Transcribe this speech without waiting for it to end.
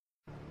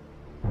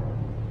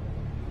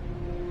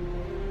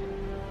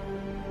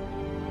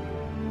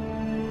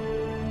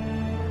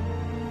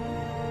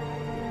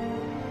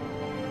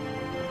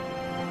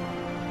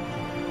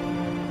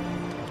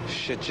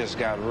shit just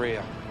got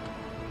real.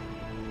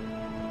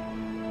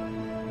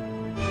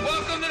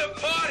 Welcome to the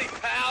party,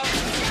 pal!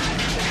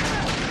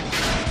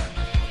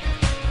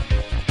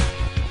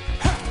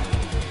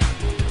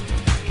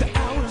 The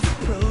hour's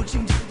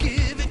approaching to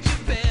give it your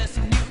best,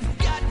 and you've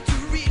got to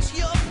reach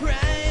your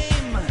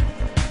prime.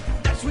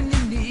 That's when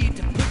you need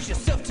to put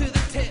yourself to the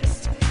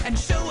test and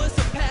show us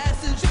a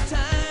passage of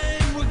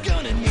time. We're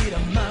gonna need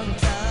a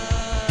montage.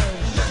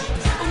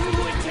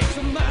 Ooh, it takes a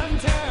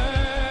montage.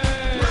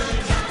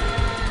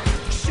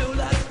 Show a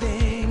lot of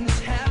things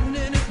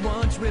happening at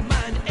once.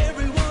 Remind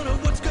everyone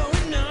of what's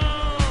going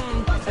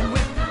on. And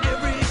with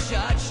every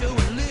shot, show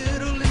a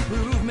little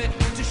improvement.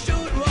 To show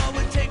it all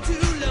would take too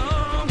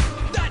long.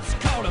 That's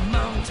called a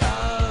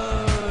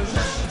montage.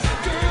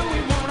 Girl,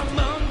 we want a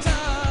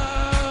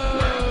montage.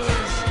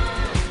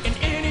 In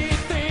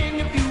anything,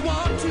 if you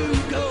want to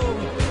go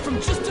from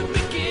just a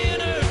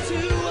beginner to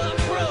a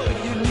pro,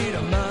 you need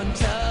a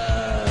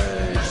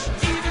montage.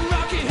 Even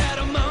Rocky had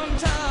a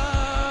montage.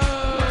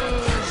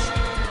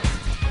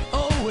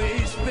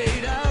 Always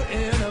fade out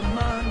in a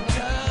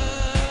montage.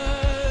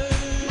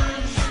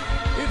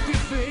 If you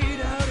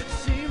fade out, it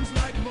seems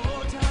like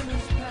more time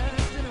has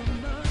passed in a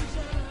montage.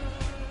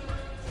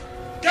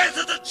 Get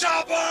to the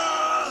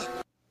chopper!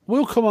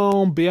 Welcome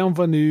on,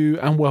 bienvenue,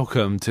 and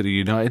welcome to the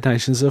United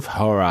Nations of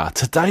Horror.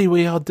 Today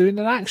we are doing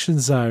an action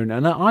zone,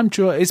 and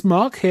it's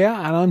Mark here,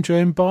 and I'm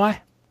joined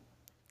by...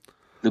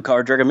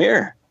 Lucar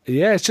Dragomir.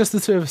 Yeah, it's just the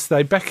two of us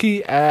today.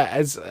 Becky,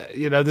 as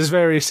you know, there's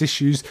various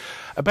issues.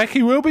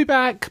 Becky will be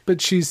back, but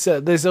she's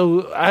there's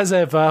as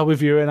ever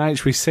with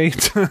UNH, we seem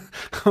to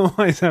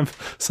always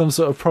have some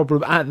sort of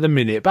problem at the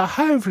minute. But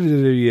hopefully the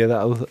new year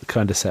that'll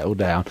kind of settle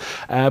down.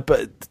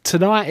 But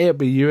tonight it'll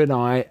be you and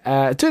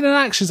I doing an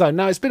action zone.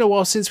 Now it's been a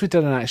while since we've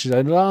done an action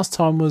zone. The last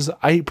time was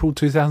April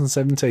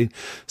 2017,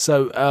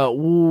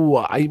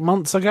 so 8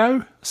 months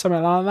ago,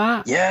 something like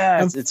that.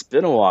 Yeah, it's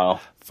been a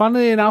while.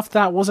 Funnily enough,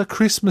 that was a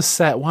Christmas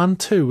set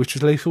 1-2, which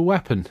was Lethal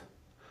Weapon.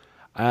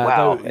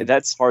 Wow,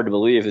 that's hard to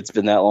believe. It's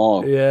been that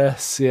long.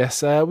 Yes.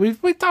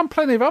 We've done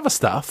plenty of other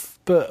stuff,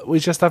 but we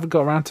just haven't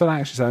got around to an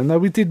action zone. No,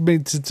 we did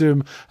mean to do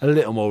them a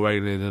little more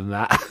regularly than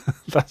that.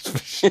 That's for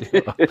sure.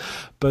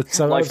 But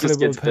Life just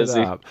gets we'll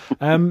busy. up.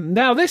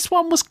 Now, this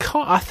one was,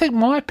 I think,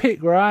 my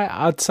pick, right?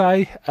 I'd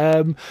say,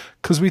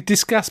 because we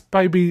discussed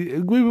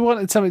we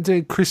wanted something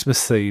doing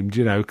Christmas themed,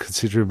 you know,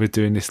 considering we're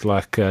doing this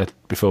like just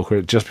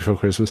before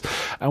Christmas,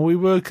 and we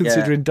were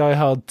considering Die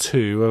Hard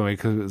 2, weren't we?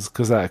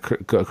 Because that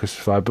got a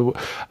Christmas vibe. But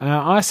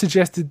I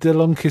suggested The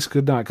Long Kiss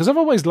Goodnight because I've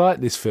always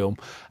liked this film.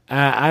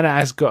 And it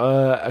has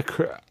got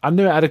I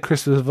knew it had a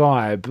Christmas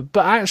vibe,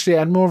 but actually it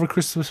had more of a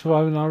Christmas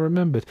vibe than I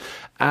remembered.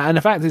 And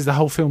the fact is, the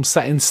whole film's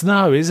set in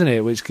snow, isn't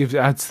it? Which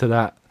adds to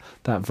that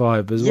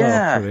vibe as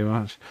well, pretty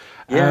much.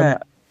 Yeah.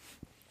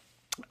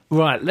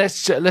 Right,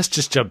 let's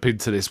just jump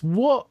into this.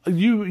 What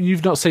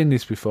you've not seen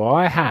this before?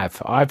 I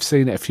have. I've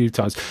seen it a few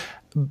times.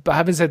 But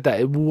having said that,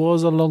 it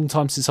was a long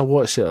time since I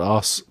watched it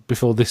last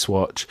before this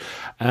watch.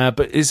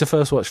 But it's the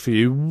first watch for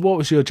you. What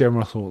was your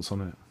general thoughts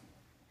on it?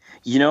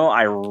 You know,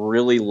 I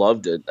really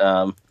loved it,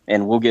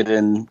 and we'll get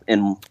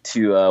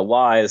into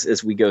why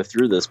as we go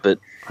through this. But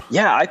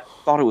yeah, I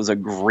thought it was a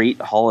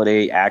great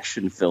holiday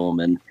action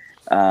film,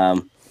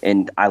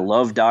 and I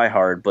love Die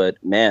Hard.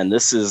 But man,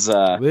 this is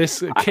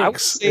this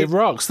kicks. It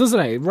rocks, doesn't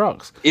it? It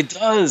rocks. It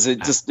does.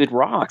 It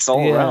rocks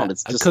all around.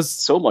 It's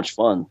just so much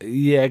fun.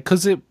 Yeah,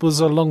 because it was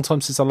a long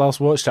time since I last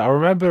watched it. I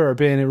remember it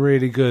being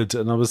really good,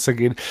 and I was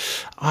thinking,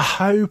 I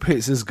hope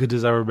it's as good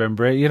as I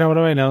remember it. You know what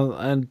I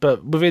mean?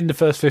 But within the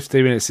first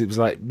 15 minutes, it was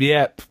like,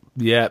 yep,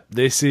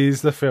 this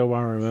is the film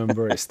I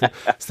remember. It's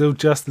still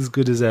just as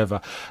good as ever.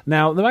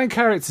 Now, the main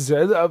characters.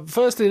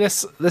 Firstly,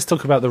 let's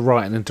talk about the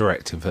writing and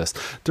directing first.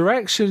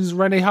 Direction's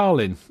Rennie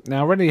Harlin.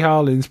 Now, Rennie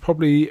Harlin's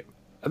probably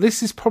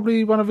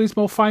one of his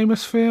more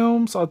famous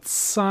films, I'd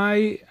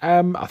say.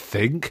 I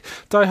think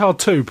Die Hard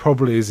 2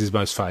 probably is his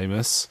most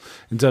famous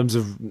in terms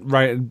of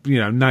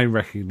name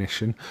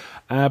recognition.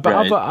 But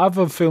right.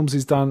 other films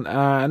he's done,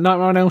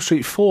 Nightmare on Elm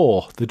Street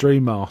 4, The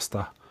Dream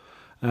Master.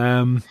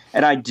 And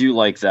I do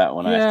like that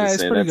one. I have to say,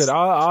 it's pretty good.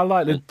 I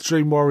like the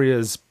Dream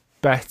Warriors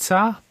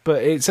better,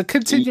 but it's a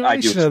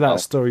continuation of that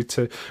story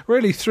too.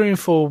 Really, 3 and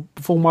 4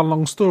 form one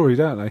long story,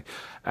 don't they?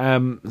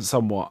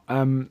 Somewhat.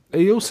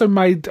 He also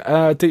made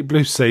Deep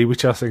Blue Sea,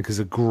 which I think is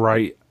a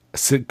great,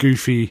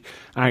 goofy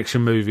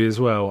action movie as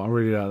well. I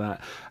really like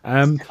that.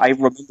 I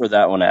remember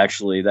that one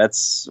actually.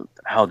 That's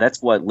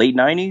what, late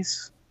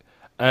 90s?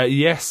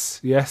 Yes,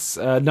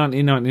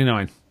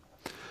 1999.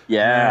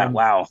 Yeah,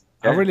 wow.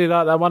 I really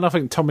like that one. I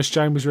think Thomas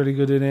Jane was really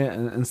good in it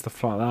and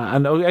stuff like that.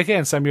 And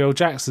again, Samuel L.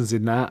 Jackson's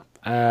in that.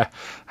 And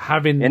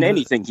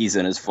anything he's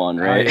in is fun,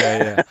 right?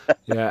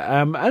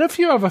 Yeah. And a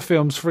few other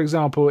films. For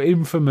example,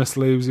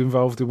 infamously was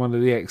involved in one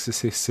of the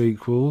Exorcist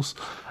sequels,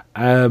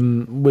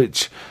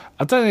 which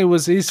I don't think it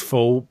was his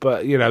fault,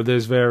 but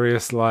there's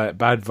various like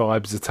bad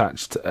vibes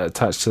attached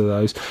to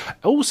those.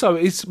 Also,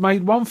 he's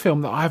made one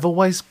film that I've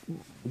always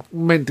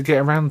meant to get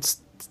around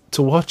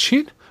to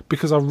watching,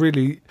 because I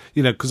really,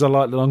 because I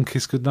like The Long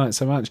Kiss Goodnight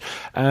so much.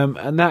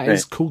 And that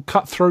is called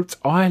Cutthroat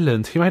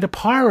Island. He made a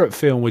pirate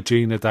film with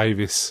Geena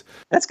Davis.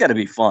 That's got to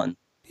be fun.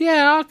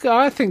 Yeah,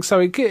 I think so.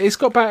 It's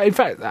got back. In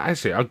fact,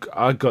 actually,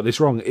 I got this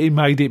wrong. He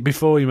made it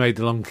before he made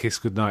The Long Kiss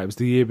Goodnight. It was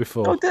the year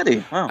before. Oh, did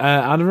he? Wow.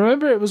 And I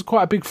remember it was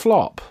quite a big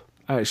flop,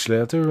 actually.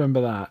 I do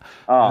remember that.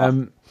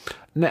 Oh.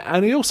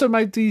 And he also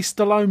made the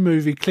Stallone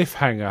movie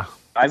Cliffhanger.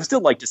 I would still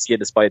like to see it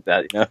despite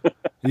that,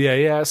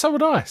 Yeah. So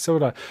would I.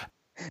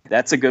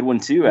 That's a good one,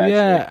 too, actually.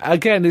 Yeah,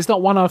 again, it's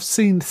not one I've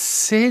seen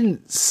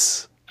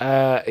since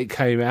it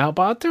came out,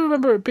 but I do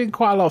remember it being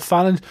quite a lot of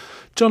fun. And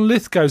John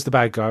Lithgow's the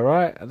bad guy,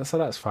 right? And so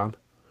that's fun.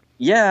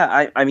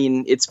 Yeah, I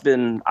mean,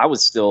 I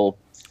was still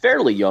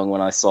fairly young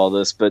when I saw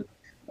this, but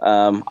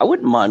I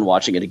wouldn't mind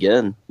watching it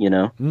again,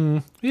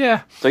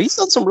 Yeah. So he's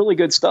done some really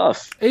good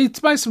stuff.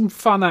 He's made some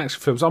fun action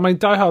films. I mean,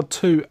 Die Hard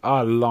 2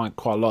 I like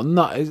quite a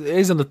lot. It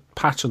isn't a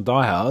patch on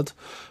Die Hard,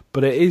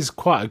 but it is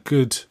quite a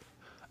good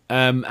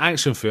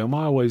action film.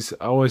 I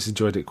always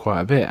enjoyed it quite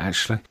a bit,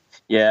 actually.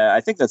 Yeah,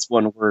 I think that's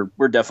one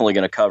we're definitely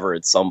going to cover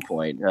at some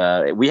point.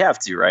 We have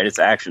to, right? It's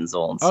Action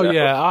Zone. So. Oh,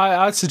 yeah.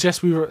 I'd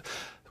suggest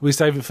we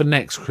save it for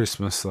next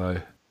Christmas, though.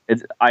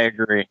 I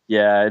agree.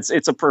 Yeah,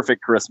 it's a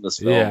perfect Christmas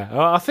film. Yeah,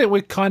 I think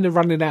we're kind of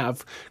running out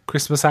of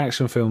Christmas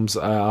action films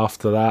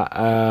after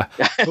that.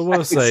 But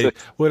we'll see.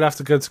 We'll have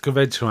to go to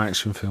conventional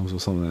action films or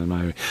something,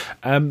 maybe.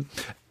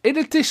 In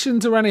addition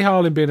to Rennie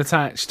Harlin being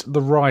attached,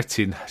 the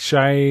writing,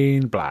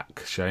 Shane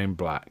Black.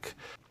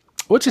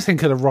 What do you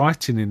think of the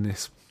writing in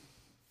this?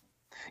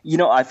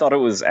 I thought it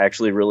was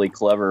actually really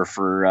clever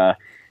for...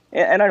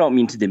 and I don't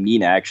mean to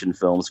demean action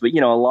films, but,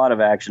 a lot of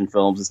action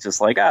films, it's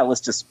just like, let's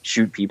just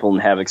shoot people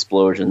and have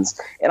explosions.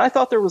 And I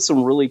thought there was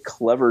some really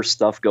clever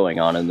stuff going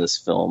on in this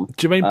film.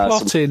 Do you mean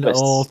plotting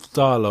or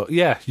dialogue?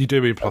 Yeah, you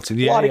do mean plotting.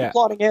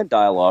 Plotting and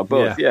dialogue,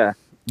 both, yeah.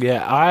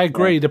 Yeah, I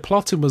agree. The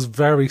plotting was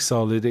very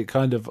solid. It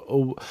kind of,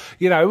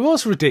 it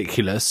was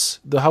ridiculous.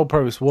 The whole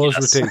premise was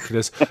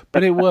ridiculous,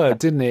 but it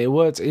worked, didn't it? It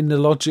worked in the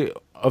logic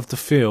of the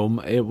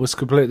film. It was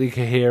completely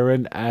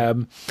coherent,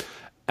 and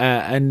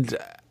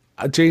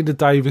Geena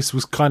Davis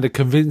was kind of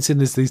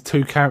convincing as these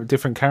two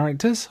different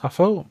characters, I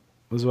thought,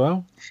 as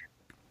well.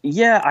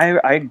 Yeah,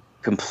 I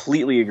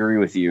completely agree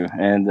with you.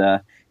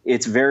 And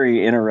it's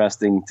very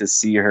interesting to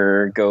see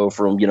her go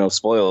from,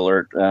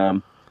 spoiler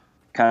alert,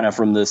 kind of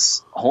from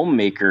this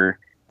homemaker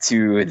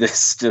to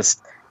this just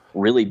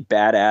really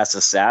badass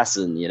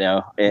assassin,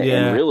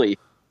 and really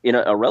in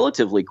a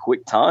relatively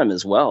quick time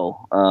as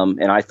well.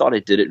 And I thought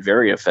it did it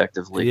very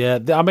effectively. Yeah,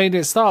 I mean,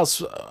 it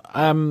starts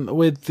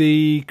with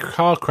the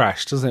car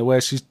crash, doesn't it,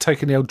 where she's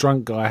taking the old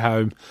drunk guy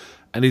home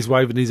and he's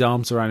waving his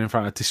arms around in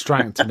front of her,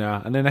 distracting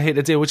her. And then they hit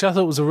the deal, which I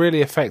thought was a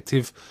really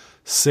effective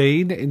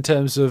scene in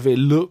terms of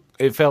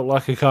it felt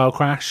like a car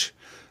crash.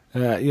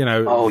 Oh,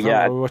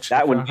 yeah,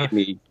 that one made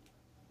me...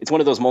 It's one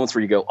of those moments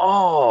where you go,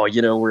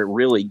 where it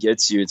really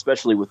gets you,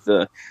 especially with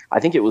I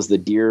think it was the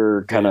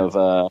deer kind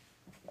of...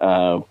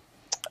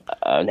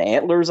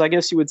 antlers, I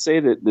guess you would say,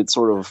 that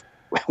sort of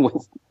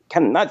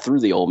kind of not through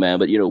the old man,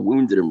 but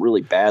wounded him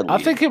really badly. I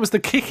think it was the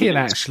kicking.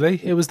 Actually,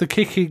 it was the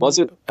kicking. Was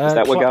it? Is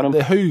that what got him?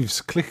 The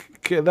hooves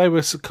they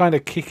were kind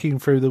of kicking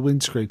through the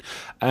windscreen.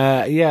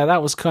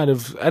 That was kind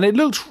of, and it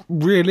looked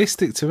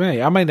realistic to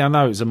me. I mean, I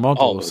know it was a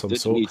model of some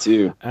sort. Me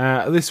too.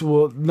 This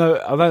was no,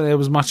 I don't think there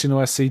was much in the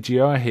way of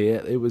CGI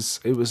here. It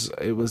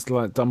was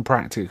like done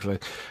practically.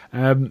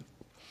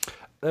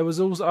 There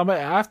was also, I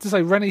have to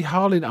say, Rennie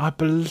Harlin, I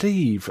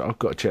believe, I've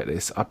got to check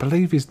this, I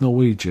believe he's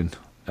Norwegian.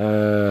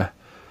 Finnish.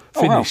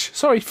 Oh, wow.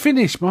 Sorry,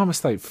 Finnish, my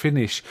mistake,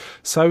 Finnish.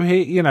 So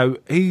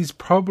he's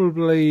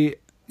probably,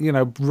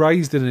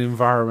 raised in an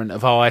environment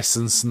of ice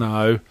and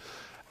snow.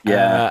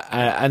 Yeah.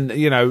 And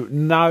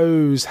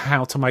knows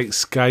how to make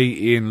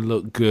skating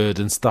look good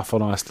and stuff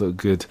on ice look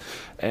good.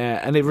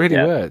 And it really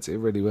worked. It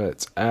really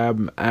worked.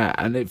 And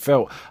it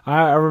felt...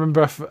 I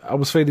remember I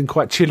was feeling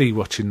quite chilly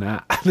watching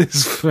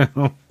this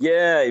film.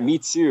 Yeah, me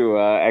too.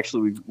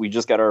 Actually, we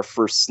just got our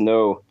first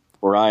snow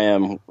where I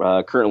am,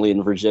 currently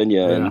in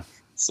Virginia. Yeah. And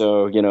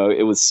so,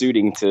 it was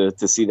suiting to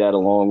see that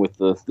along with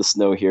the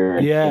snow here.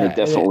 Yeah. And it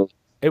definitely...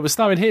 It was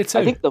snowing here too.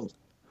 I think when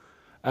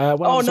I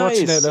was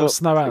watching it, there was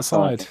snow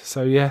outside.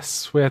 So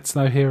yes, we had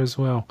snow here as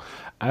well.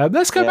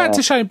 Let's go back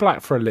to Shane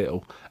Black for a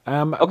little.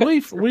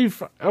 Okay.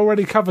 We've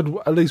already covered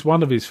at least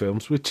one of his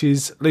films, which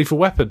is Lethal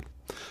Weapon.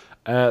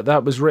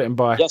 That was written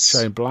by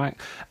Shane Black.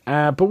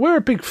 But we're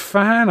a big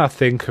fan, I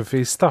think, of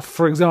his stuff.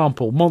 For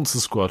example, Monster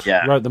Squad.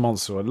 Yeah. Wrote the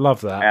Monster Squad. Love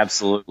that.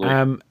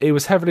 Absolutely. He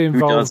was heavily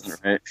involved. Who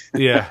doesn't, right?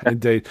 Yeah,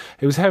 indeed.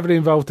 He was heavily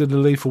involved in the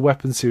Lethal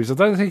Weapon series. I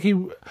don't think he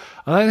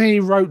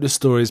wrote the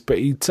stories, but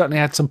he certainly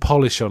had some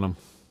polish on them.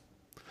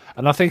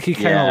 And I think he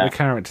came up with the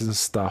characters and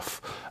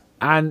stuff.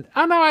 And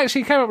I know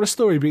actually he came up with a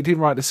story, but he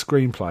didn't write the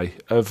screenplay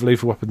of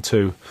Lethal Weapon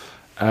 2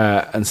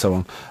 and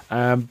so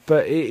on.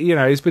 But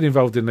he's been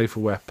involved in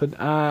Lethal Weapon.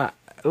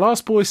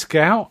 Last Boy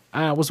Scout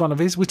was one of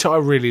his, which I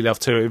really love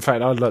too. In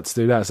fact, I'd like to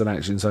do that as an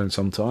action zone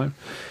sometime.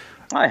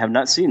 I have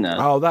not seen that.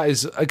 Oh, that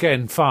is,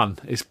 again, fun.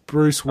 It's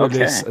Bruce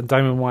Willis and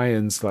Damon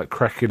Wayans like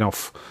cracking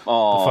off the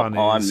funnies,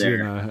 I'm there.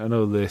 you know, and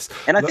all this.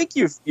 And I think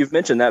you've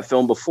mentioned that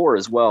film before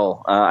as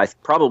well.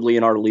 Probably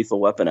in our Lethal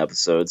Weapon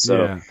episode.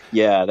 So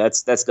yeah,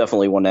 that's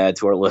definitely one to add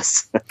to our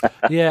list.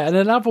 Yeah, and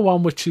another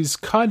one which is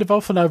kind of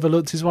often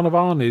overlooked is one of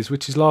Arnie's,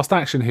 which is Last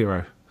Action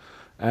Hero.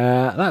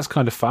 That's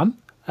kind of fun.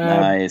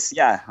 Nice.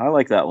 Yeah, I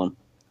like that one.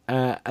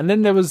 And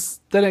then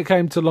it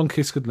came to Long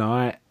Kiss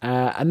Goodnight,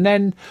 and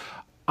then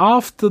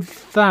after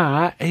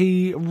that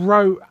he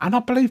wrote and I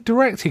believe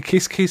directed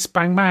Kiss Kiss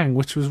Bang Bang,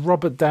 which was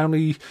Robert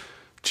Downey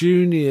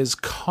Jr.'s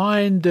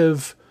kind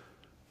of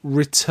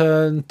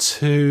return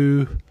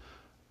to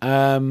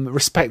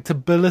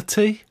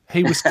respectability.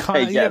 He was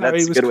kind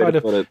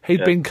of,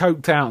 he'd been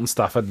coked out and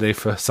stuff, hadn't he,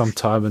 for some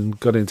time and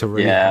got into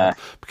rehab. Yeah.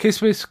 Kiss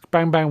Kiss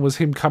Bang Bang was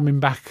him coming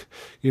back,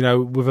 you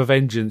know, with a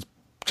vengeance,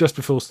 just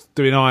before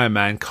doing Iron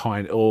Man,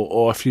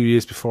 or a few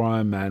years before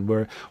Iron Man,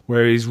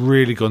 where he's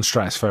really gone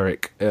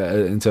stratospheric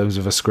in terms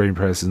of a screen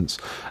presence.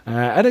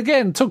 And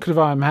again, talking of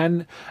Iron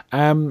Man,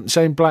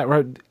 Shane Black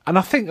wrote, and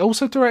I think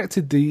also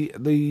directed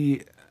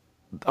the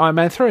Iron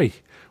Man 3,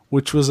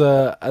 which was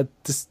a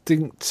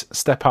distinct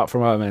step up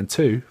from Iron Man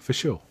 2, for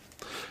sure.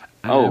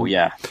 I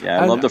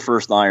love the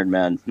first Iron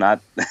Man,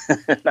 not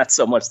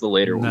so much the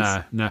later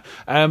ones. No.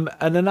 And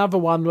another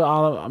one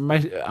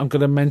I'm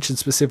going to mention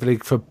specifically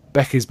for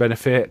Becky's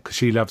benefit, because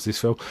she loves this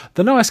film.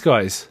 The Nice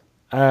Guys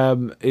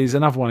is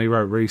another one he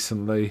wrote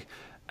recently.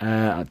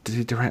 Did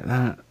he direct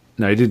that?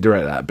 No, he didn't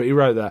direct that, but he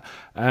wrote that.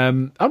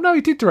 No,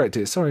 he did direct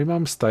it. Sorry, my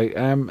mistake.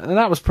 And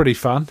that was pretty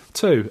fun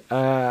too.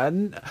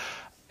 And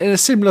in a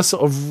similar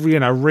sort of, you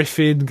know,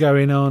 riffing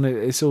going on.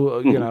 It's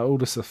all, you know, all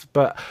the stuff.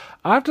 But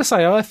I have to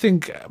say, I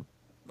think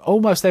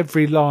almost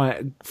every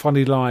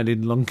funny line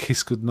in Long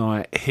Kiss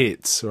Goodnight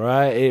hits,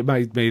 right? It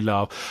made me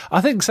laugh. I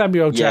think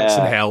Samuel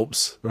Jackson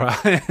helps,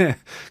 right?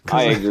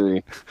 I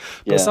agree.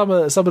 But some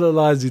of the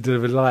lines he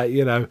delivered, like,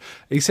 you know,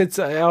 he said,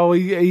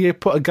 he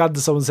put a gun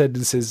to someone's head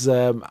and says,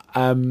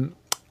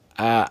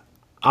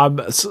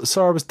 I'm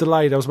sorry I was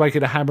delayed. I was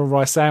making a ham and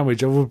rice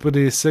sandwich. I would have been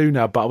here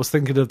sooner, but I was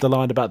thinking of the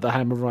line about the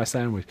ham and rice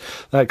sandwich.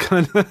 That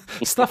kind of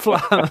stuff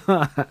like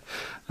that.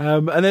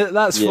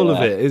 That's full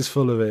of it. It's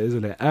full of it,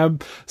 isn't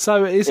it?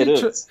 So it's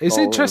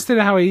interesting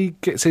how he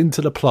gets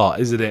into the plot,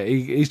 isn't it?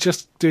 He's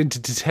just doing the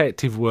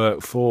detective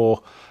work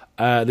for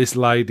this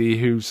lady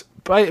who's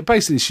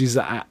basically, she's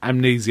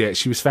amnesiac.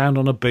 She was found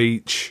on a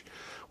beach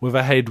with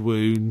a head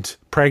wound,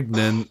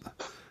 pregnant,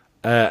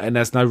 and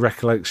has no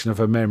recollection of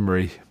her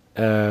memory.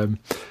 And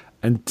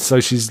so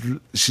she's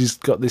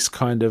got this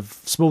kind of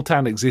small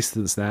town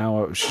existence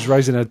now. She's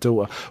raising her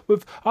daughter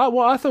with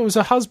what I thought was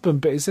her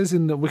husband, but it says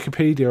in the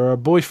Wikipedia her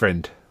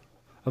boyfriend.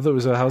 I thought it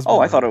was her husband. Oh,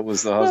 I thought it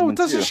was the husband. Well,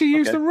 doesn't she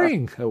use the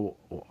ring? Oh,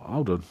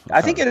 hold on.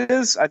 I think it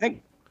is. I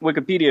think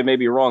Wikipedia may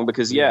be wrong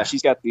because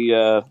she's got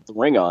the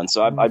ring on.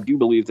 So I do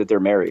believe that they're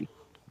married.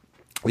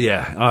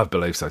 Yeah, I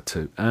believe so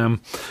too.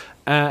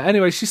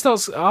 Anyway, she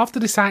starts after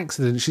this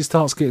accident. She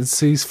starts getting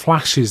these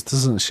flashes,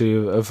 doesn't she,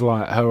 of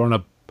like her on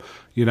a,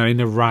 you know, in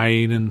the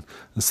rain and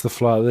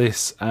stuff like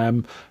this.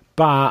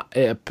 But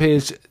it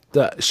appears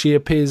that she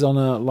appears on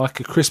a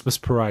Christmas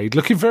parade,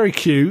 looking very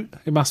cute,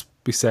 it must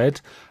be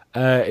said,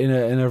 in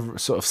a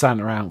sort of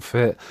Santa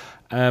outfit.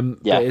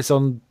 It's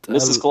on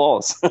Mrs.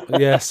 Claus.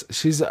 Yes,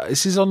 she's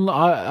on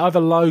either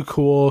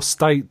local or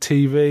state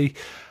TV,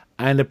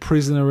 and a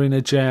prisoner in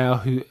a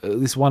jail,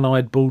 this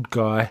one-eyed bald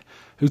guy,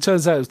 who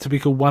turns out to be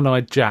called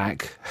One-Eyed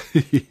Jack,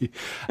 sees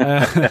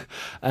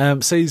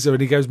her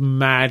and he goes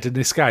mad and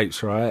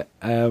escapes, right?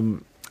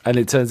 And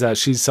it turns out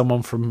he's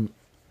someone from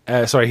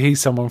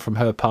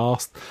her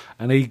past,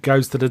 and he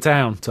goes to the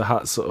town to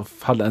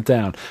hunt her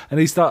down. And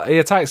he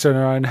attacks her in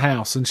her own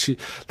house, and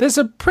there's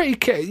a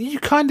pretty, you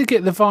kind of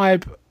get the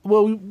vibe.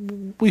 Well,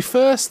 we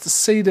first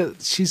see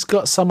that she's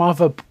got some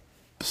other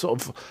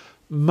sort of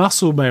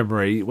muscle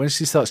memory when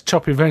she starts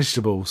chopping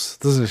vegetables,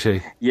 doesn't she?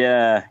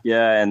 Yeah,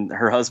 and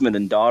her husband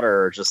and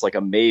daughter are just like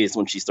amazed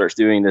when she starts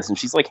doing this, and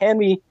she's like, hand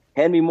me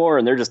more,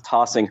 and they're just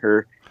tossing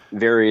her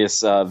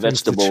various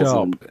vegetables,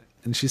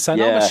 and she's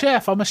saying, I'm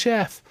a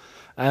chef.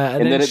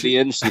 And then at the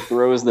end she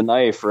throws the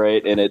knife,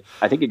 right, and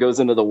I think it goes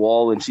into the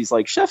wall, and she's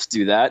like, chefs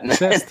do that. And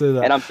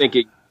I'm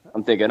thinking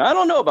I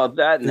don't know about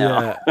that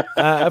now.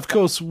 Of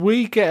course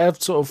we get a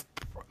sort of,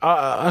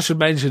 I should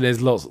mention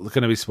there's lots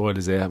going to be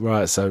spoilers here,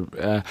 right? So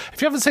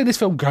if you haven't seen this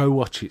film, go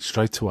watch it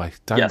straight away.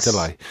 Don't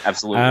delay.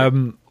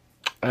 Absolutely.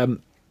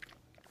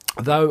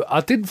 Though I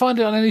didn't find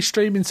it on any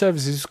streaming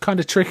services. It's kind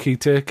of tricky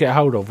to get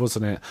hold of,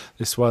 wasn't it?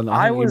 This one,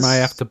 I think you may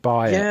have to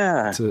buy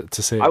it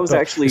to see it. I was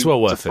actually it's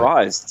well worth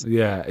surprised. It.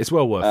 Yeah, it's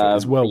well worth it.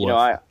 It's well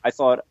worth it.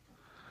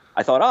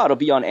 I thought, it'll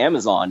be on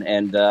Amazon,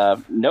 and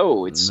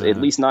no, it's at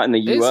least not in the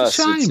US.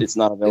 It's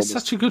not available. It's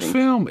such a good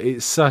film.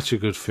 It's such a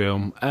good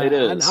film. It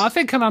is. And I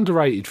think an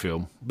underrated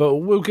film, but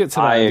we'll get to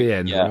that at the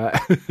end. Yeah.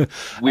 Right?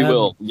 We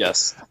will,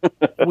 yes.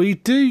 We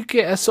do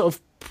get a sort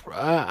of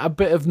a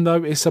bit of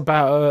notice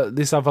about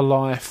this other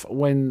life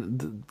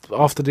when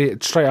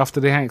straight after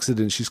the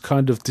accident, she's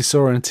kind of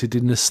disoriented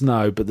in the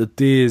snow, but the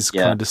deer's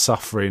kind of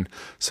suffering,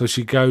 so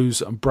she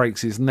goes and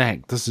breaks its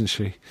neck, doesn't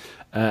she?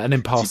 And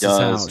then passes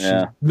out.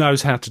 She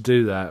knows how to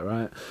do that,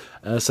 right?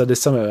 So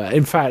there's something about that.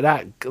 In fact,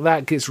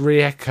 that gets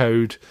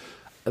re-echoed.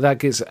 That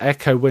gets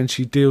echoed when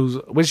she's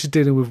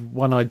dealing with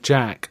One-Eyed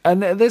Jack,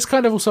 and there's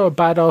kind of also a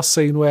badass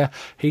scene where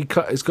he's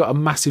got a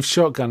massive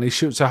shotgun. He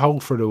shoots a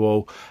hole through the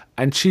wall,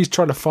 and she's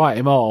trying to fight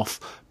him off,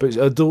 but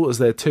her daughter's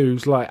there too,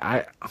 who's like,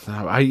 I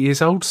don't know, 8 years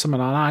old,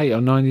 something like that, 8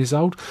 or 9 years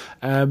old.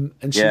 And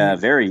she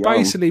very young.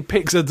 Basically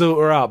picks her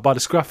daughter up by the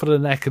scruff of the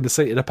neck and the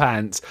seat of the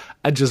pants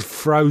and just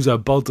throws her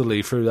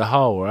bodily through the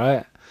hole,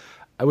 right?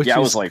 I was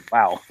like,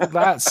 wow.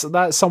 that's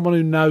someone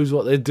who knows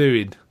what they're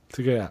doing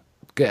to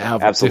get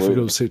out of a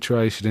difficult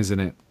situation, isn't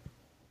it?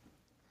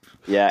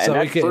 Yeah, and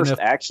that first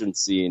action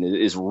scene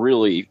is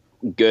really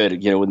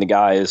good, when the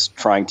guy is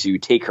trying to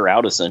take her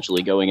out,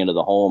 essentially going into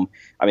the home.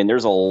 I mean,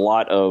 there's a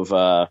lot of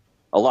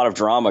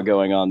drama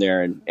going on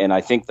there, and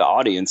I think the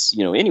audience,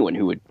 anyone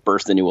who would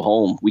burst into a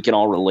home, we can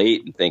all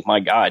relate and think, my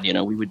God,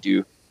 we would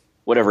do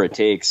whatever it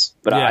takes.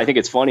 But I think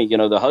it's funny,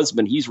 the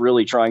husband, he's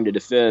really trying to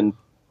defend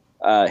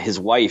his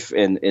wife,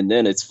 and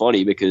then it's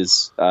funny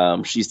because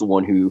she's the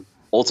one who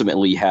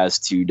ultimately has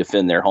to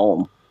defend their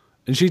home.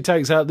 And she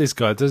takes out this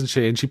guy, doesn't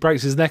she? And she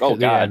breaks his neck at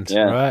the end,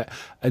 right?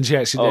 And she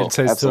actually then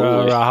says to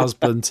her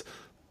husband,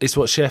 "It's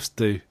what chefs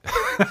do."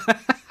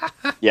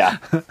 Yeah.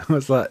 I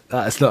was like,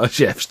 that's not a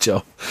chef's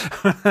job.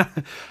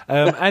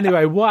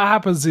 Anyway, what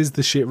happens is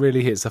the shit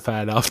really hits the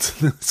fan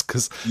after this,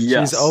 because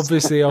she's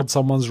obviously on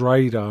someone's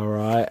radar,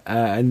 right?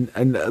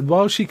 And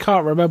while she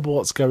can't remember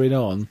what's going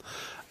on,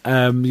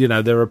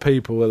 there are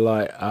people who are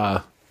like,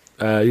 I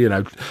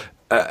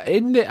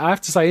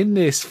have to say, in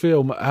this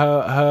film,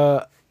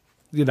 her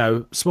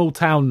small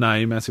town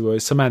name, as it were,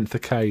 is Samantha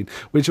Cain,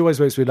 which always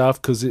makes me laugh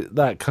because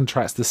that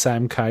contrasts to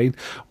Sam Cain,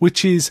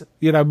 which is,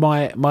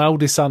 my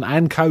oldest son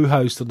and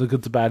co-host on The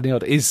Good, the Bad, and the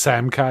Odd is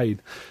Sam Cain.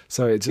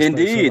 So it just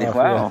indeed, laugh,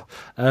 wow.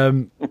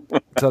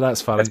 So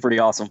that's funny. That's pretty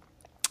awesome.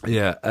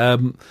 Yeah.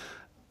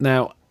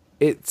 Now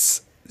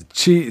it's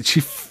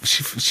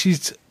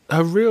she's.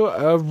 Her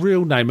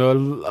real name, her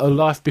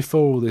life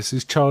before all this,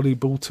 is Charlie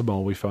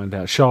Baltimore, we find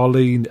out.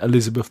 Charlene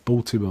Elizabeth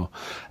Baltimore.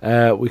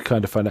 We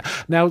kind of find out.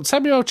 Now,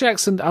 Samuel L.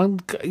 Jackson,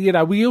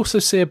 we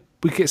also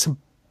we get some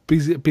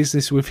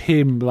business with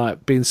him,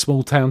 like being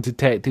small-town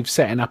detective,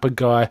 setting up a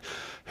guy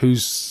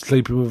who's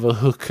sleeping with a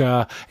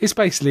hooker. It's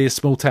basically a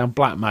small-town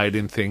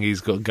blackmailing thing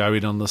he's got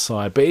going on the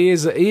side. But he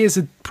is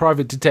a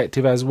private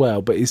detective as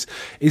well, but he's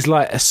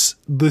like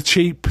the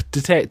cheap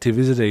detective,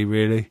 isn't he,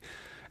 really?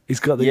 He's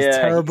got these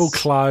terrible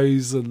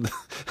clothes and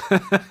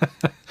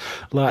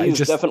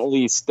he's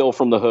definitely still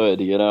from the hood,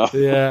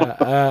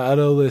 and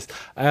all this.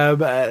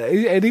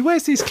 And he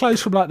wears these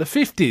clothes from like the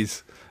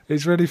 50s.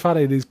 It's really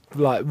funny. These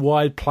like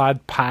wide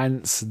plaid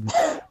pants and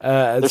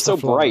they're so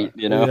bright,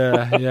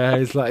 Yeah.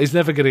 He's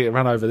never going to get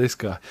run over, this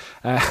guy.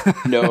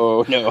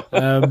 No.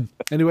 And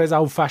he wears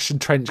old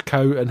fashioned trench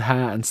coat and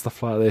hat and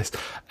stuff like this.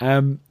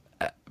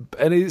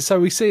 So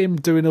we see him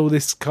doing all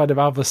this kind of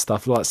other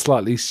stuff, like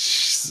slightly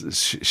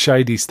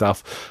shady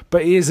stuff.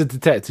 But he is a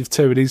detective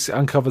too, and he's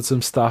uncovered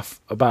some stuff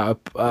about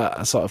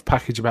a sort of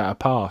package about her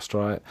past,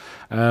 right?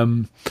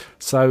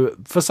 So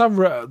for some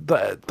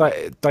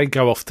they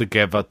go off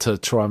together to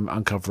try and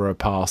uncover her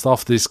past.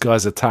 After this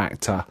guy's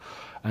attacked her,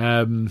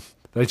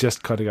 they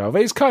just kind of go.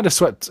 It's kind of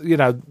swept,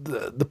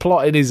 the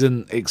plotting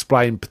isn't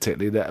explained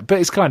particularly, but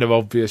it's kind of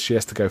obvious. She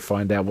has to go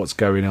find out what's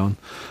going on.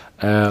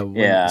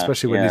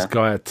 Especially when this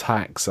guy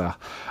attacks her.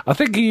 I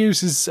think he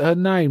uses her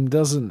name,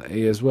 doesn't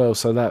he, as well?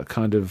 So that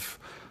kind of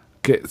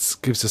gives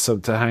her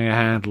something to hang a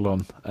handle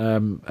on.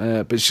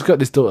 But she's got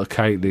this daughter,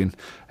 Caitlin,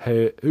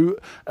 who,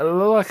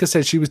 like I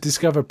said, she was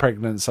discovered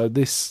pregnant. So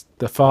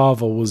the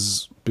father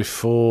was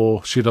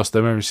before she lost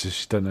her memory, so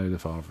she don't know who the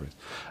father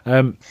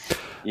is.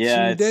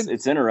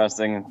 It's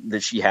interesting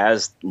that she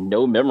has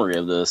no memory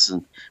of this.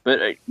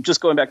 But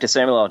just going back to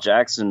Samuel L.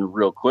 Jackson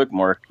real quick,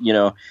 Mark,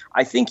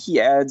 I think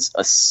he adds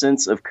a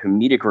sense of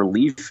comedic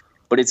relief,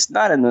 but it's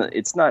not in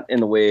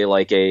the way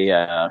like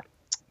a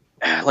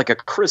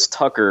Chris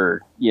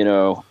Tucker,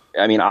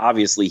 I mean,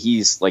 obviously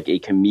he's like a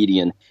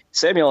comedian.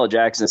 Samuel L.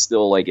 Jackson is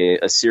still like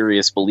a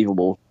serious,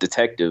 believable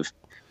detective.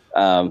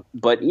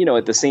 But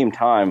at the same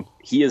time,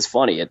 he is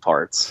funny at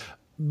parts.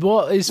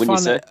 What is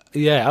funny?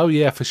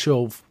 For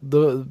sure.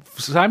 The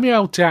Samuel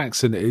L.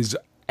 Jackson is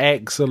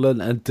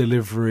excellent at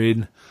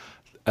delivering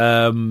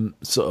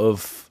sort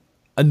of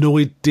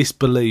annoyed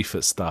disbelief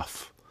at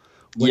stuff.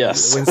 When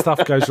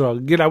stuff goes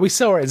wrong. We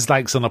saw it in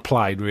Snakes on a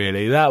Plane,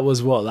 really. That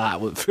was what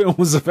that film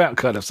was about,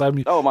 kind of.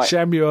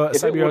 Samuel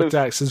L.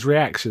 Jackson's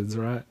reactions,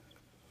 right?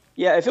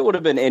 Yeah, if it would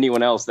have been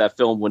anyone else, that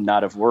film would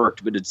not have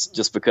worked. But it's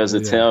just because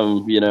it's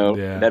him,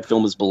 that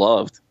film is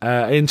beloved.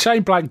 And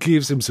Shane Black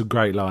gives him some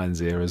great lines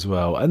here as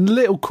well. And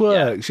little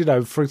quirks,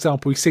 for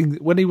example,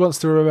 when he wants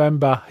to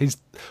remember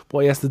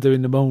what he has to do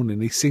in the morning,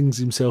 he sings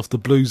himself the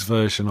blues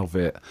version of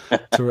it,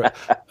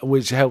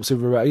 which helps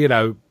him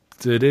remember,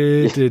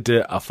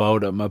 I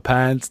fold up my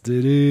pants.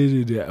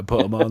 I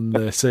put them on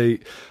the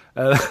seat.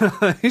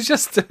 He's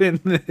just doing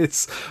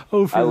this.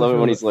 I love it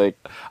when he's like,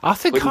 I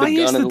think I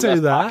used to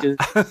do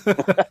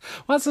that.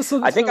 What's the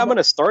sort of I think I'm going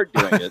to start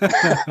doing it.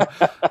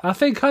 I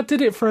think I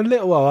did it for a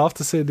little while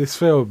after seeing this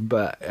film,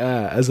 but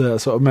as a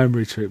sort of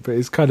memory trip. But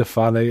it's kind of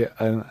funny,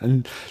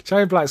 and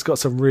Shane Black's got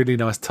some really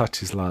nice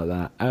touches like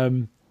that.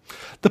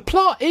 The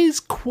plot is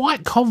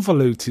quite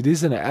convoluted,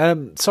 isn't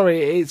it?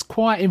 It's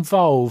quite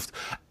involved,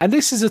 and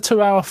this is a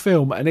 2-hour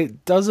film, and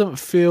it doesn't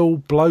feel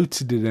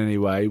bloated in any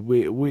way.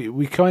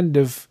 We kind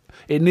of,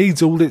 it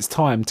needs all its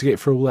time to get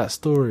through all that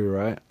story,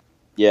 right?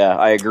 Yeah,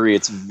 I agree.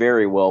 It's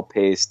very well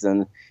paced,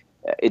 and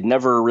it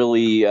never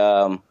really.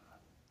 I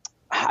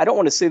don't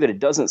want to say that it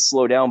doesn't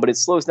slow down, but it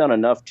slows down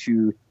enough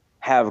to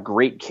have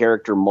great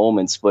character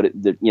moments. But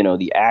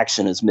the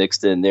action is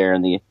mixed in there,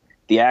 and the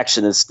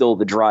action is still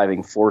the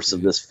driving force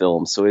of this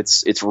film. So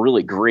it's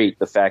really great,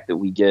 the fact that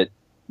we get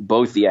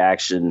both the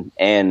action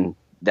and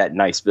that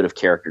nice bit of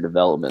character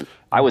development.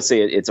 I would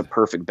say it's a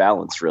perfect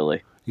balance,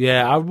 really.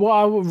 Yeah, what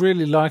I would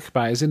really like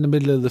about it is in the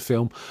middle of the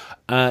film,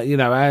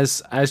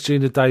 as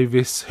Geena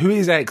Davis, who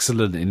is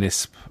excellent in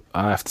this,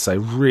 I have to say,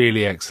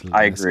 really excellent.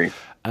 I agree.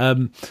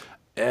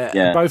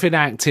 Both in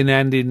acting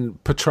and in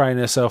portraying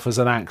herself as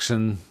an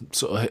action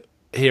sort of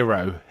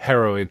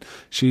heroine.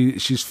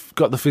 She's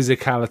got the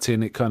physicality,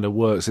 and it kind of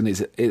works, and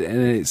it's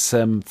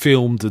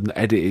filmed and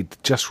edited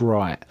just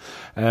right.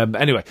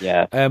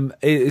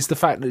 It's the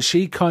fact that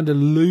she kind of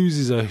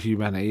loses her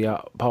humanity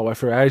partway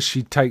through as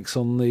she takes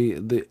on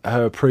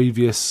her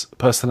previous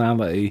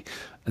personality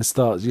and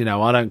starts,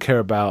 I don't care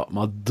about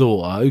my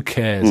daughter, who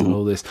cares, and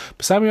all this.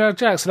 But Samuel L.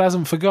 Jackson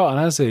hasn't forgotten,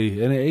 has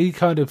he? And he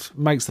kind of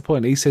makes the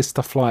point. He says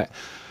stuff like,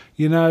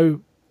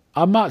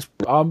 I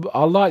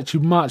liked you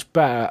much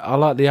better. I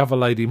like the other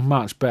lady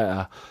much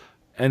better.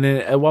 And then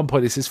at one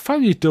point he says,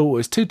 "Phone your daughter.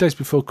 It's 2 days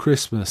before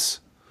Christmas."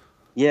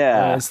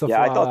 Yeah, I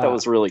thought that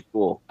was really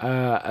cool.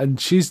 And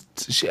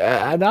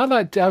and I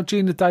like how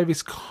Geena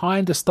Davis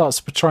kind of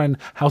starts portraying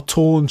how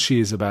torn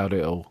she is about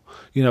it all.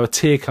 A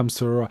tear comes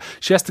to her eye.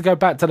 She has to go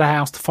back to the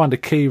house to find a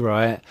key,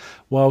 right?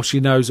 While she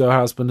knows her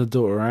husband and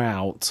daughter are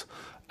out.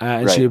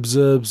 And she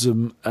observes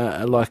them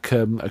like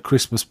a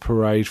Christmas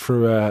parade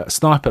through a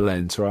sniper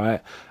lens,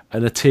 right?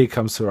 And a tear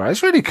comes to her eye.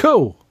 It's really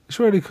cool.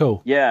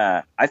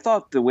 Yeah, I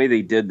thought the way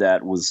they did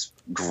that was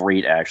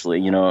great,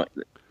 actually.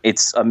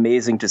 It's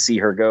amazing to see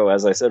her go,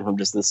 as I said, from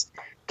just this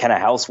kind of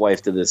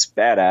housewife to this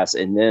badass.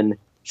 And then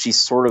she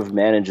sort of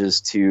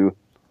manages to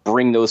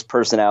bring those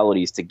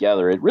personalities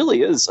together. It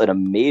really is an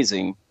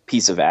amazing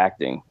piece of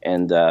acting.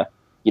 And,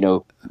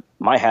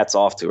 my hat's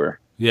off to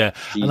her. Yeah.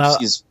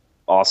 She's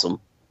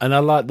awesome. And I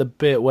like the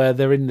bit where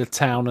they're in the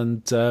town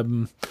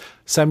and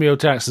Samuel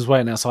Jackson's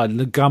waiting outside and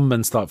the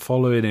gunmen start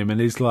following him and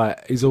he's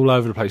all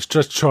over the place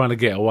just trying to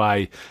get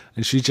away,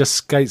 and she just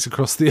skates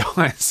across the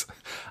ice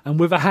and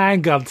with a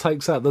handgun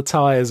takes out the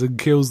tyres and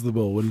kills them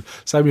all, and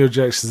Samuel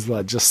Jackson's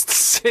just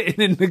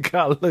sitting in the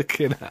car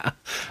looking at her.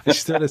 And,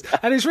 she does,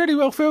 and it's really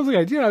well filmed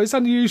again. It's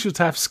unusual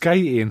to have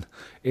skating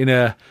in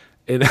a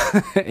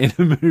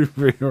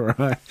movie,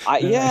 right?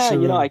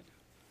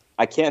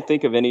 I can't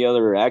think of any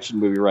other action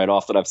movie right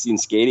off that I've seen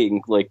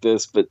skating like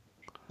this, but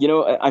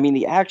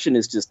the action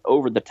is just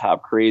over the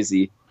top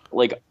crazy.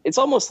 Like, it's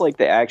almost like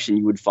the action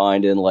you would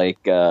find in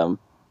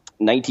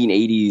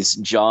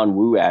 1980s John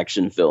Woo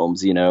action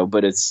films,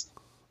 but it's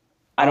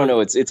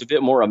a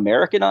bit more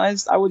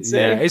Americanized, I would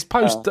say. Yeah, it's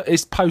post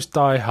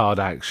Die Hard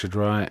action,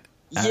 right?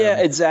 Yeah,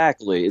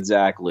 exactly. It's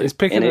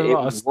picking a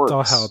lot of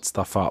Die Hard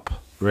stuff up,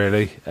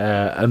 really,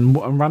 and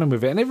running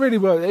with it, and it really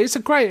works. It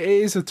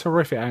is a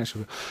terrific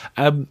action.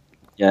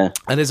 Yeah,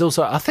 and there's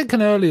also, I think,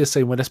 an earlier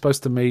scene where they're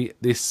supposed to meet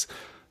this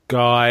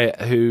guy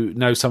who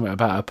knows something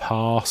about her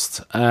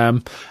past,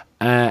 and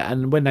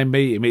when they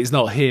meet him, it's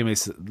not him;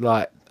 it's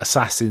like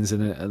assassins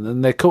in it, and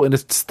then they're caught in a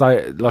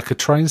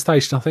train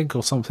station, I think,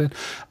 or something,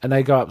 and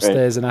they go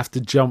upstairs and have to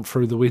jump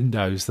through the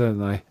windows, don't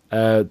they,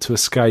 to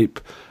escape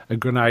a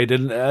grenade.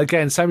 And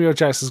again, Samuel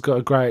Jackson's got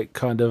a great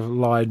kind of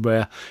line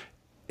where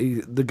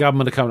the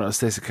government are coming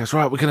upstairs and goes,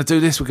 right, we're going to do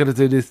this, we're going to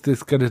do this,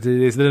 going to do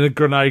this. And then a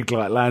grenade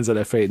lands at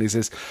their feet and he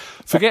says,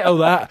 forget all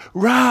that,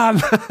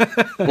 run!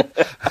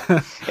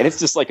 And it's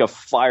just like a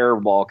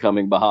fireball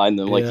coming behind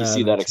them. You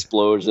see that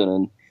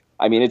explosion.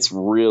 And it's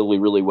really,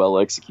 really well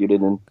executed.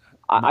 And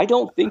I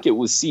don't think it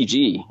was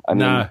CG.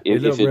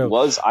 If it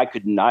was, I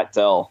could not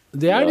tell.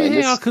 The only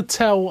thing I could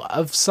tell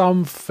of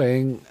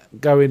something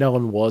going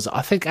on was,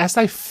 I think as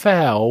they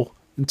fell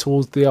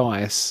towards the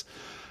ice,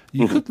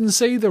 you couldn't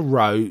see the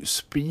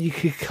ropes, but you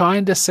could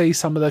kind of see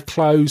some of the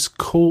clothes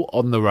caught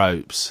on the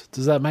ropes.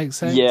 Does that make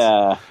sense?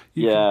 Yeah,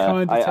 you can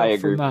kind of tell I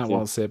from agree that with you.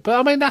 once it.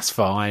 But that's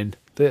fine.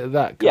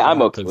 That Yeah, I'm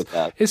happens. okay with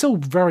that. It's all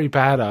very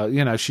bad.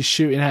 She's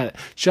shooting at,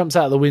 jumps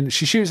out the window.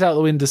 She shoots out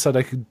the window so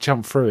they can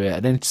jump through it,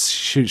 and then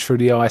shoots through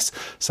the ice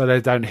so they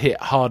don't hit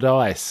hard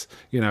ice.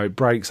 It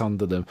breaks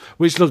under them,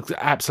 which looked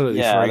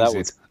absolutely crazy. That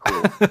was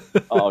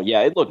cool. Oh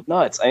yeah, it looked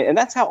nuts, and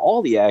that's how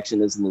all the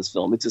action is in this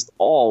film. It just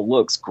all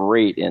looks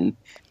great, and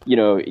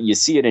you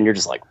see it, and you're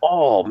just like,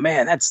 oh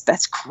man,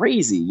 that's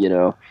crazy,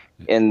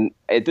 And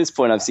at this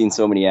point, I've seen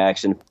so many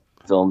action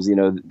films.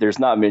 There's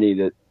not many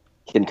that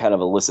can kind of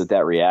elicit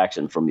that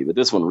reaction from me, but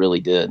this one really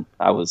did.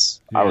 I was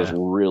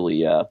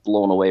really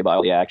blown away by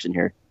all the action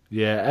here.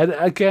 Yeah, and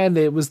again,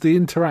 it was the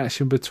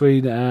interaction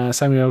between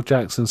Samuel L.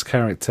 Jackson's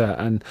character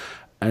and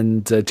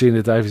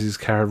Geena Davis's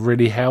character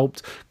really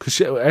helped,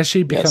 because as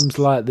she becomes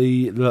like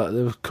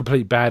the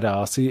complete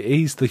badass,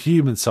 he's the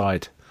human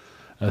side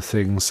of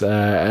things,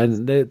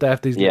 and they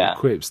have these little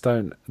quips.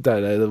 Don't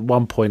they? At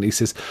one point, he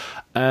says,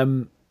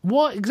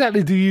 "What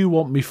exactly do you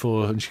want me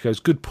for?" And she goes,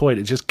 "Good point."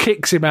 It just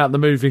kicks him out the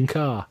moving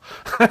car.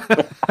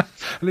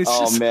 And it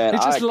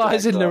just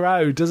lies in the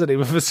road, doesn't it,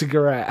 with a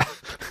cigarette?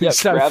 Yeah,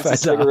 grabs a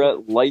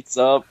cigarette, lights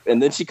up,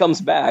 and then she comes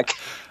back,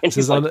 and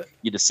she's like,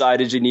 "You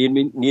decided you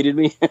needed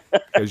me?"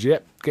 Goes,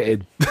 "Yep, get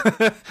in."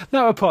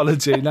 No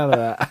apology, none of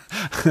that.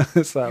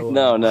 It's that one.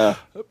 No.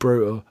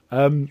 Brutal.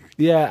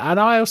 Yeah, and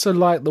I also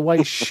like the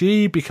way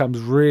she becomes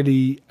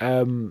really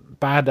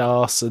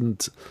badass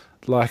and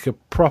like a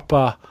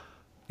proper,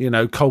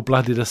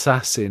 cold-blooded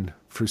assassin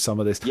through some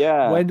of this.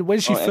 Yeah. When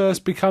she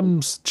first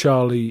becomes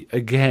Charlie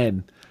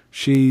again,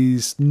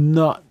 she's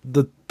not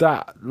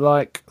that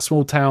like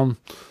small town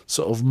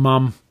sort of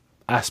mum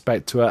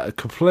aspect to her. It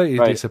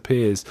completely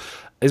disappears.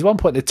 There's one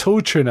point they're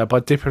torturing her by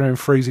dipping her in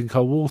freezing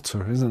cold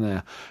water, isn't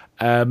there?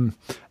 And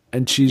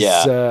she's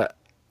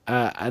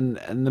and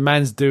the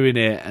man's doing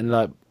it, and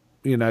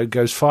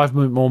goes 5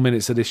 more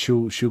minutes of this,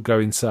 she'll go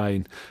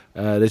insane.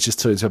 They're just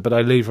talking to her, but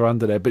I leave her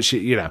under there. But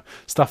she,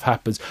 stuff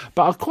happens.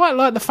 But I quite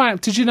like the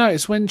fact. Did you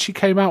notice when she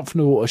came out from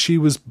the water, she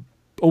was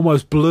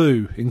almost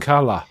blue in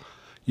colour?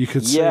 You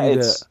could see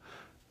that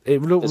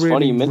it looked really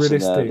funny you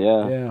mentioned realistic.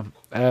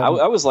 That,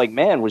 I was like,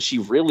 man, was she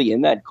really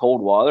in that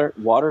cold water?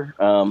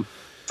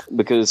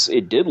 Because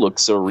it did look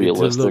so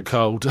realistic. It did look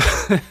cold.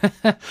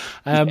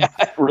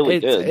 It really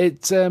did.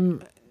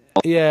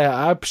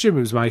 I presume it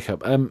was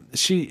makeup.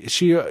 She,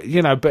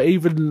 but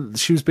even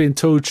she was being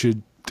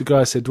tortured. The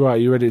guy said,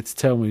 "Right, you ready to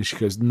tell me?" And she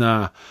goes,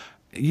 "Nah,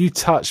 you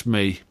touched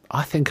me.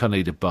 I think I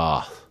need a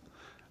bath."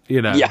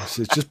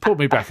 So just put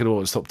me back in the water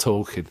and stop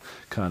talking,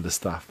 kind of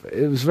stuff.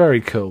 It was very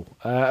cool.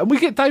 And we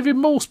get David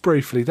Morse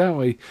briefly, don't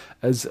we,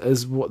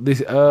 as what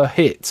this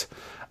hit.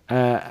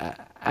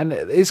 And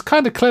it's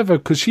kind of clever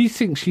because she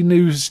thinks she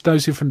knows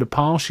him from the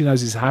past. She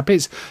knows his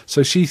habits,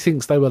 so she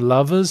thinks they were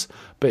lovers.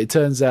 But it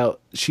turns out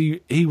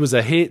he was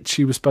a hit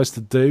she was supposed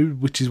to do,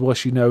 which is why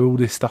she knows all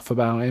this stuff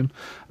about him.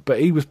 But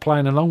he was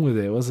playing along with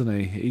it, wasn't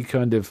he? He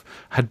kind of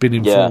had been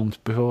informed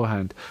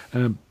beforehand.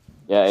 So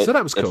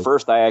that was cool. At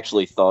first, I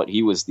actually thought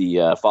he was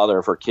the father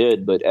of her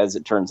kid, but as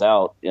it turns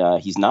out,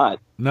 he's not.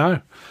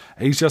 No,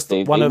 he's just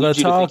one of her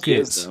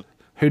targets.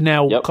 Who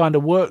now kind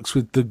of works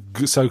with the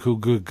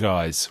so-called good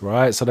guys,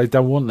 right? So they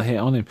don't want to hit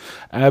on him.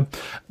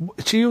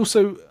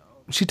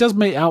 She does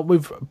meet up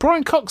with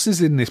Brian Cox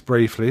is in this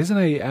briefly, isn't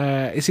he?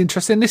 It's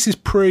interesting. This is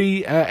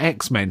pre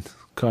X-Men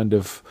kind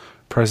of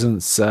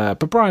presence,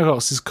 but Brian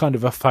Cox is kind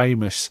of a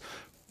famous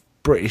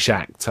British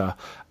actor.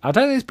 I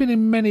don't think he's been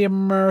in many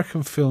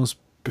American films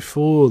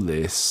before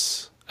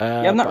this.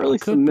 I'm not really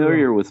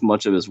familiar with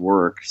much of his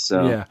work,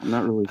 so I'm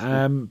not really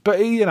sure. But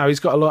he's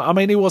got a lot. I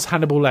mean, he was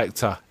Hannibal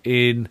Lecter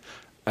in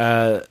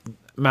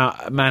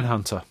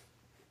Manhunter.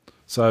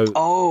 So that's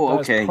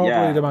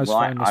probably the most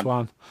famous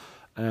one.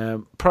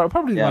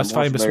 Probably the most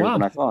famous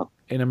one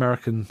in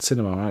American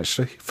cinema,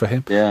 actually, for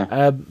him.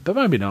 Yeah. But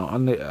maybe not. I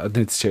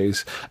need to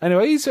choose.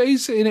 Anyway,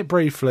 he's in it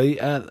briefly,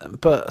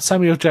 but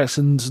Samuel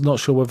Jackson's not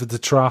sure whether to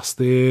trust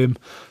him,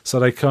 so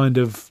they kind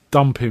of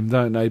dump him,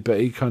 don't they? But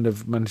he kind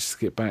of manages to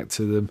get back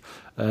to them.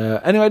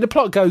 Anyway, the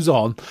plot goes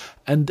on,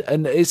 and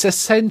it's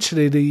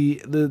essentially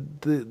the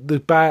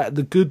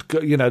good,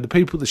 the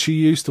people that she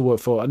used to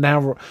work for are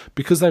now,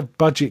 because they've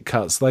budget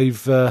cuts,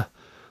 they've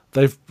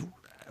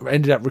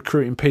ended up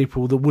recruiting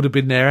people that would have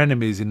been their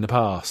enemies in the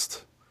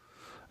past.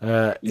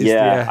 I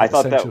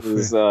thought that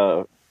was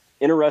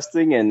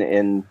interesting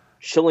and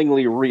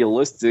chillingly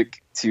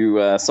realistic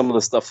to some of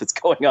the stuff that's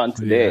going on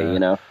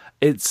today.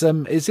 It's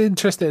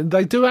interesting.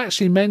 They do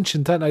actually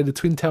mention, don't they, the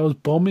Twin Towers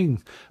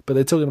bombing, but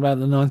they're talking about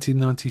the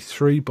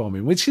 1993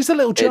 bombing, which is a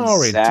little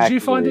jarring. Exactly. Did you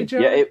find it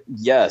jarring?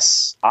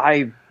 Yes.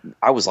 I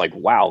was like,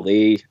 wow,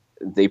 they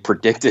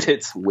predicted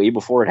it way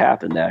before it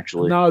happened,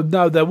 actually. No,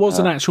 there was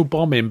an actual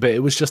bombing, but it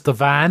was just a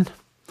van.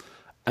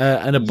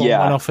 And a bomb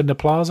went off in the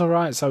plaza,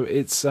 right? So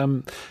it's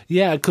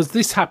because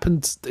this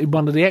happened in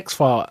one of the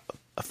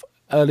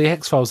early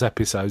X-Files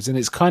episodes, and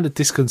it's kind of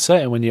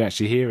disconcerting when you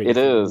actually hear it. It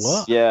is,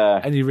 what?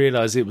 Yeah. And you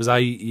realise it was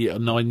 8 or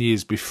 9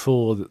 years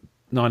before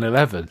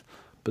 9/11,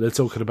 but they're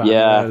talking about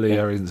an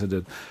earlier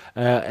incident,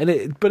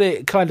 but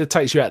it kind of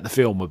takes you out of the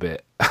film a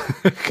bit.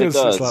 It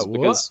does, it's like,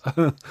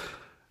 what?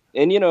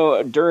 And,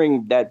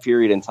 during that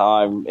period in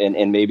time,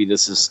 and maybe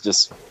this is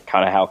just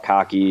kind of how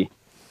cocky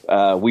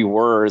we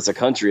were as a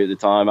country at the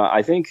time,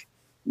 I think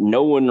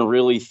no one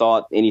really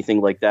thought anything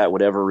like that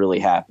would ever really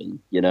happen,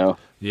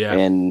 Yeah.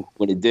 And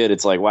when it did,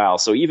 it's like, wow.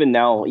 So even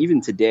now,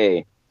 even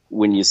today,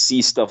 when you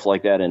see stuff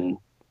like that in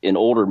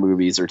older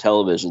movies or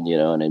television,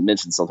 and it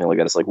mentions something like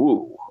that, it's like,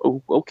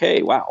 whoa,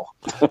 okay, wow.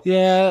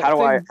 Yeah.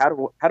 how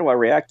do I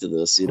react to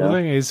this? The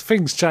thing is,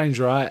 things change,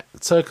 right?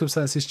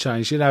 Circumstances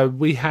change.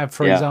 We have,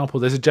 for example,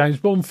 there's a James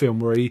Bond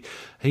film where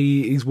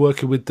he's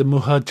working with the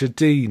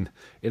Mujahideen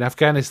in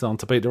Afghanistan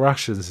to beat the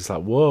Russians. It's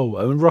like, whoa.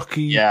 And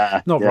Rocky,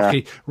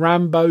 Rocky,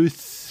 Rambo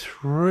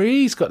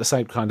 3's got the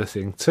same kind of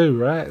thing too,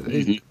 right?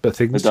 Mm-hmm. But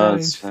things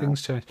change.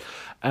 Things change.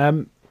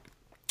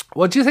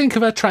 What do you think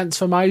of her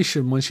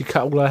transformation when she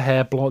cut all her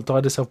hair blonde,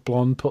 dyed herself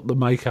blonde, put the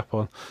makeup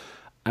on?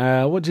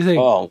 What do you think?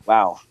 Oh,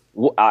 wow.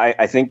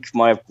 I think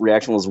my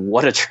reaction was,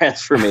 what a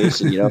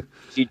transformation,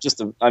 She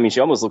she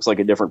almost looks like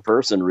a different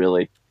person,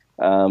 really.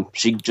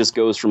 She just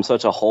goes from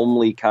such a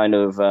homely kind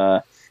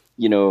of,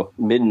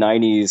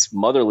 mid-90s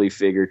motherly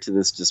figure to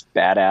this just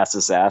badass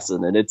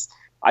assassin. And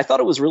I thought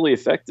it was really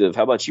effective.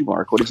 How about you,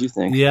 Mark? What did you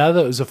think? Yeah, I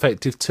thought it was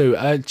effective too.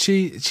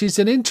 She's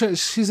an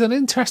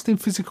interesting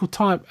physical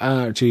type,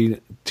 Geena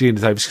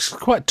Davis. She's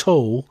quite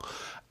tall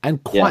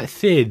and quite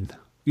thin,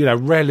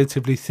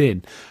 relatively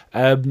thin.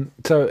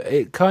 So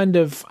it kind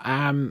of,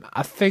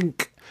 I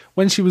think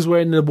when she was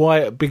wearing the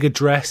white, bigger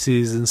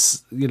dresses and,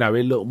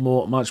 it looked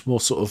much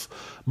more sort of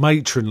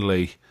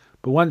matronly.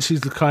 But once she's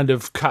kind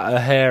of cut her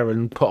hair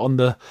and put on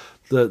the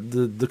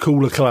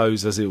cooler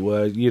clothes, as it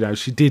were,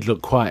 she did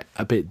look quite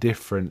a bit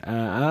different.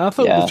 And I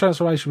thought the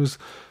transformation was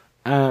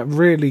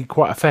really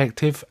quite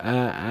effective.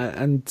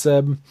 And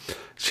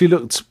she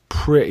looked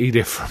pretty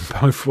different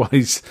both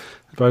ways.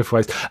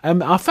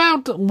 I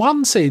found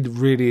one scene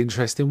really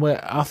interesting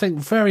where I think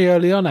very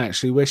early on,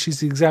 actually, where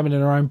she's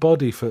examining her own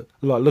body for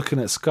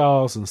looking at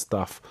scars and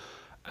stuff.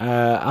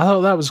 I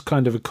thought that was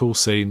kind of a cool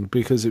scene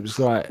because it was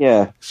like,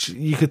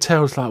 you could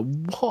tell it's like,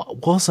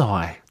 what was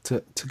I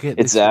to get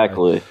this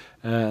exactly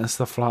and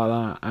stuff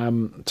like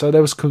that. So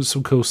there was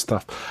some cool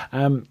stuff.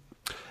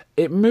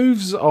 It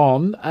moves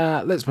on.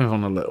 Let's move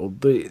on a little.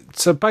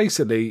 So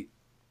basically,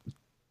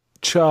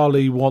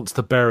 Charlie wants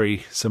to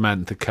bury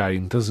Samantha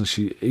Cain, doesn't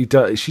she?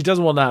 She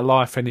doesn't want that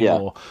life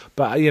anymore. Yeah.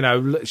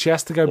 But, she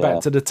has to go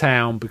back to the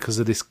town because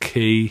of this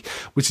key,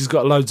 which has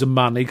got loads of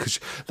money. Because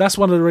that's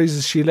one of the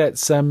reasons she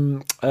lets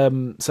Samuel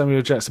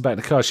Jackson back in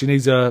the car. She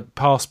needs a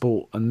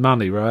passport and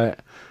money, right?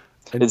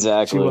 And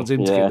exactly. She wants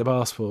him to get the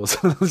passport.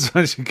 So that's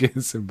why she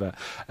gets him back.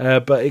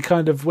 But it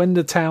kind of, when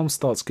the town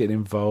starts getting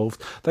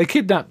involved, they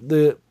kidnap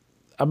the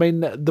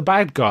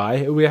bad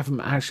guy, who we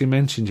haven't actually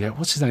mentioned yet.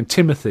 What's his name?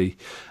 Timothy.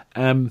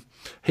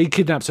 He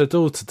kidnaps her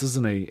daughter,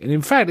 doesn't he? And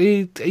in fact,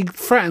 he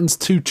threatens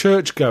two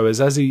churchgoers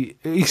as he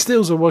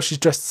steals her while she's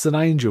dressed as an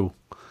angel.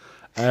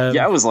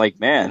 I was like,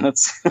 man,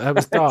 that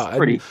was dark.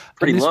 pretty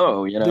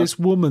low, This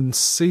woman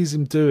sees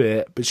him do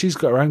it, but she's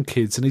got her own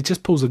kids, and he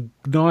just pulls a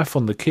knife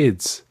on the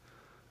kids.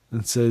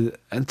 And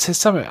says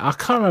something, I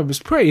can't remember. It's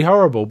pretty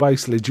horrible.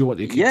 Basically, do you want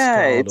your kids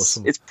scarred or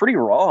something? It's pretty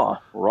raw.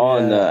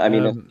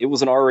 And it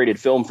was an R-rated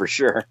film for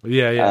sure. For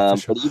sure.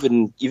 But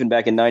even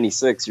back in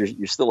 '96,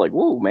 you're still like,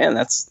 whoa, man,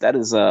 that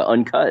is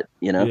uncut.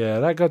 Yeah,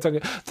 that guy.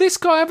 This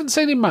guy, I haven't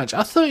seen him much.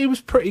 I thought he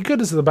was pretty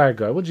good as the bad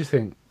guy. What do you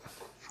think?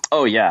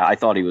 Oh yeah, I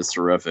thought he was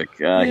terrific.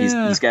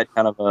 He's got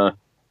kind of a.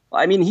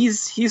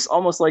 He's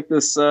almost like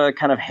this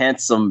kind of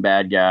handsome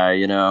bad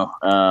guy.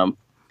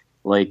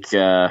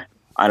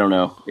 I don't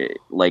know,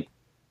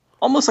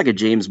 almost like a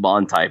James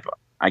Bond type.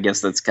 I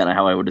guess that's kind of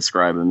how I would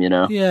describe him,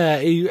 Yeah,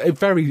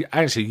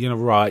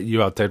 right.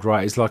 You are dead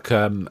right. He's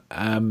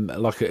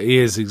he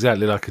is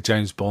exactly like a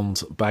James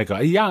Bond bad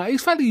guy. Yeah,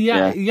 he's fairly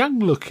young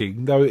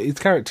looking, though his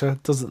character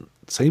doesn't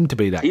seem to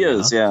be that. He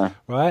is,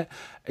 right.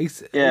 He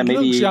maybe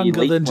looks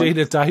younger than 20s.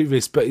 Geena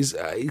Davis, but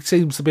he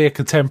seems to be a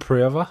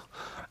contemporary of her.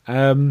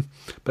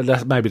 But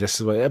that's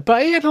the way.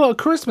 But he had a lot of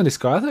charisma. This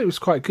guy, I thought he was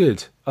quite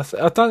good.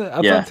 I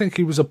don't think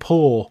he was a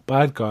poor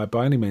bad guy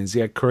by any means. He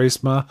had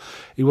charisma.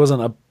 He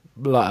wasn't a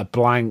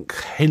blank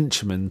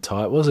henchman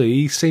type, was he?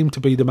 He seemed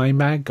to be the main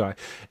bad guy,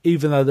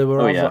 even though there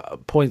were other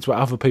points where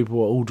other people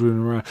were ordering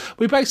around.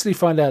 We basically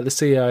find out the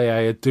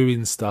CIA are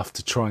doing stuff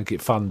to try and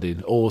get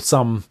funding, or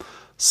some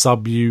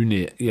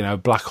subunit,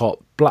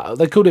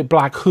 they called it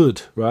Black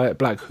Hood, right?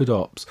 Black Hood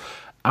Ops.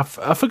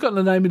 I've forgotten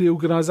the name of the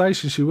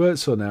organisation she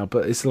works for now,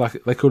 but it's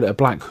like they call it a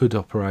Black Hood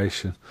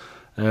operation.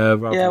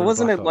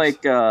 Wasn't it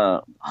like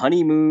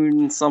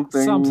honeymoon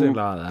something? Something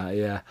like that,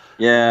 yeah.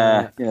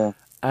 Yeah.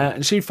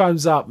 And she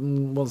phones up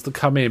and wants to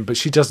come in, but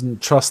she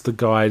doesn't trust the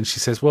guy, and she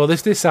says, well,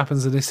 if this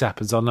happens and this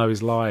happens, I know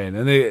he's lying.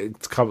 And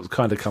it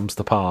kind of comes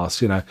to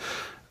pass,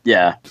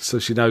 Yeah. So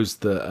she knows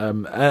that.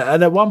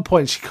 And at one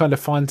point, she kind of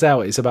finds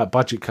out it's about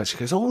budget cuts. She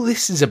goes, oh,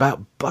 this is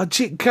about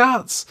budget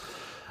cuts?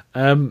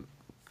 And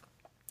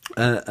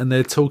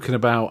they're talking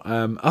about,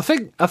 I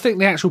think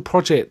the actual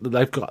project that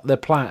they've got, their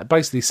plan,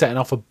 basically setting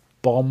off a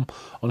bomb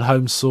on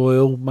home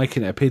soil,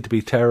 making it appear to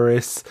be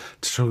terrorists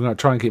to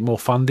try and get more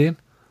funding.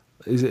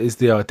 is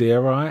the idea,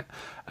 right?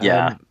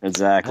 Yeah,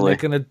 exactly.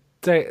 And they're going to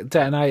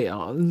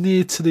detonate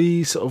near to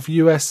the sort of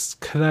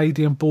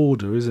US-Canadian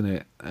border, isn't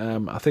it?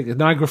 I think it's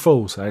Niagara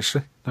Falls,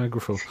 actually.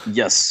 Niagara Falls.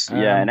 Yes,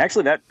 yeah, and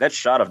actually that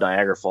shot of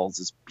Niagara Falls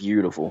is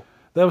beautiful.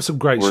 There were some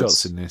great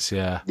shots in this,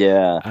 yeah.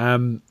 Yeah.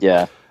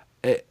 Yeah.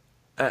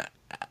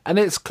 And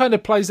it's kind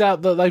of plays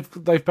out that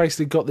they've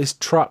basically got this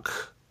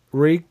truck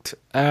rigged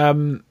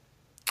to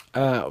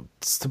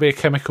be a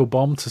chemical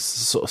bomb to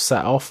sort of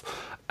set off,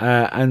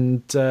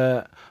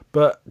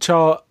 but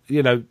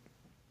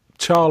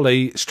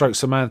Charlie stroke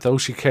Samantha, all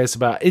she cares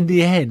about in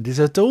the end is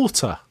her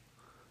daughter,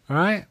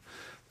 right?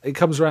 It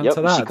comes around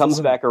to that. She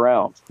comes back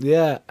around.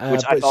 Yeah.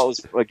 Which I thought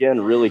was,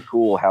 again, really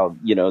cool how,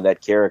 that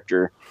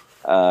character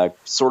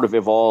sort of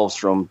evolves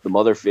from the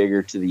mother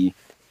figure to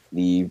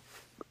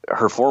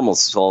her formal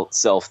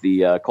self,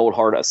 the cold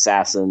hard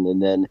assassin,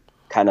 and then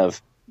kind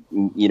of,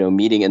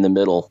 meeting in the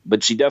middle.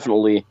 But she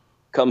definitely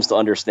comes to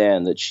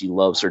understand that she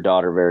loves her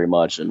daughter very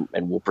much and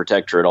will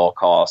protect her at all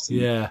costs.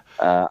 Yeah.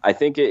 I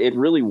think it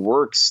really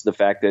works, the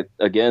fact that,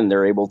 again,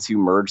 they're able to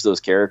merge those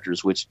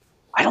characters, which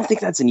I don't think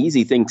that's an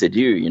easy thing to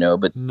do,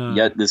 but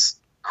yet this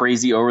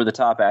crazy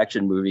over-the-top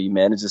action movie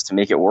manages to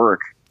make it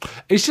work.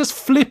 It's just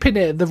flipping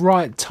it at the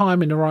right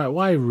time in the right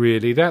way,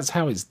 really. That's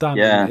how it's done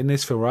in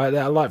this film, right?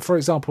 Like, for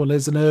example,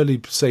 there's an early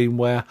scene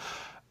where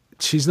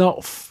she's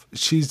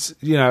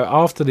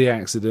after the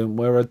accident,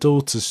 where her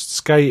daughter's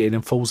skating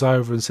and falls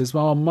over and says,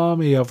 "Oh,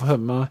 Mummy, I've hurt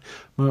my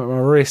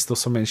wrist," or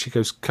something. And she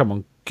goes, "Come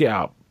on, get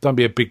up. Don't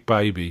be a big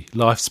baby.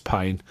 Life's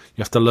pain.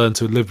 You have to learn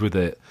to live with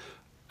it."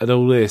 And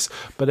all this.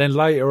 But then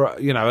later,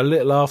 a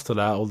little after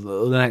that, or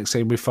the next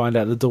scene, we find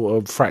out the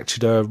daughter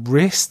fractured her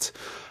wrist.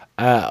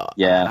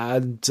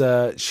 And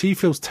she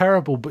feels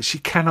terrible, but she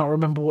cannot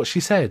remember what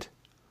she said.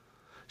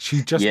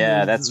 She just knew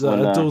that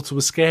her daughter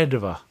was scared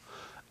of her.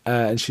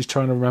 And she's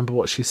trying to remember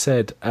what she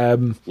said.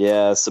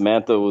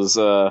 Samantha was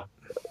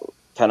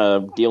kind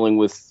of dealing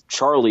with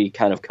Charlie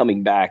kind of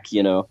coming back,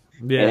 Yeah.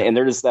 And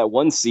there's that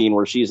one scene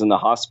where she's in the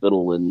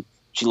hospital and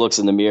she looks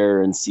in the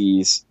mirror and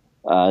sees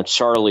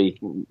Charlie,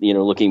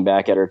 looking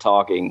back at her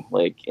talking,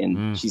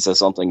 and she says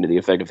something to the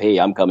effect of, "Hey,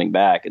 I'm coming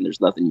back, and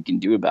there's nothing you can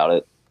do about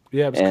it."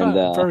 Yeah, it was kind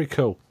of very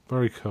cool.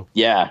 Very cool.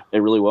 Yeah, it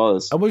really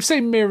was. And we've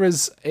seen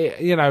mirrors,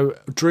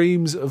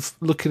 dreams of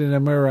looking in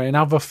a mirror in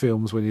other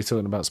films when you're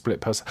talking about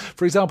split person.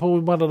 For example,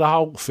 in one of the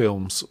Hulk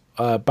films,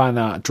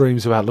 Banner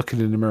dreams about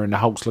looking in the mirror and the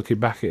Hulk's looking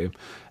back at him.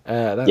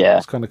 That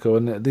was kind of cool.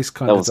 And this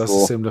kind of does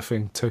a similar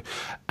thing too.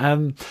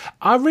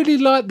 I really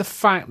like the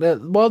fact that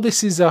while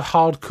this is a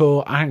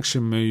hardcore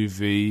action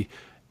movie,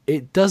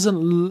 it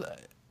doesn't...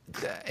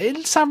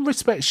 In some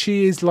respects,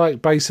 she is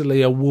like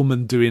basically a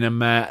woman doing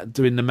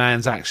the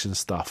man's action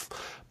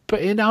stuff. But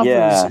in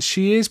others,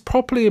 she is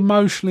properly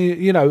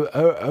emotionally,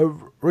 her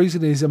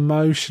reason is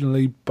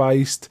emotionally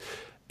based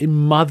in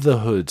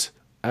motherhood,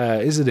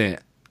 isn't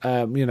it?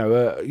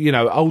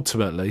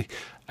 Ultimately.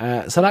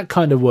 So that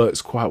kind of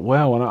works quite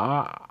well.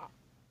 And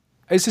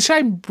it's a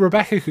shame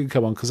Rebecca couldn't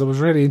come on because I was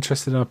really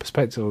interested in her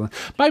perspective on it.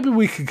 Maybe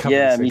we could cover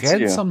this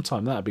again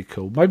sometime. That'd be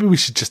cool. Maybe we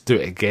should just do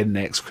it again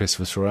next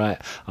Christmas,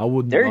 right? I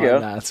wouldn't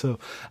mind that at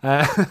all.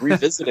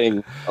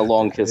 Revisiting A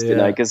Long Kiss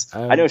Goodnight, because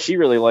I know she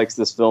really likes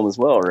this film as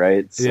well,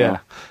 right? So,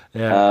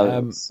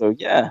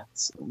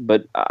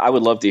 but I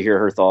would love to hear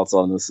her thoughts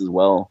on this as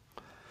well.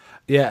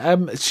 Yeah,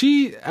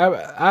 she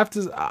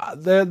after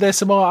there's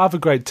some more other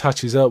great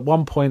touches. At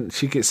one point,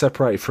 she gets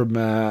separated from.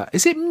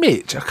 Is it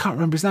Mitch? I can't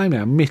remember his name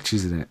now. Mitch,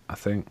 isn't it? I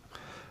think.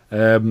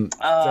 Samuel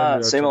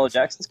L.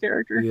 Jackson's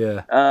character.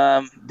 Yeah.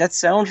 That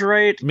sounds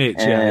right. Mitch.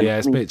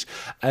 It's Mitch,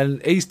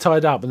 and he's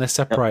tied up, and they're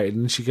separated.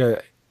 And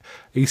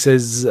he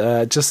says,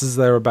 just as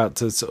they're about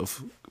to sort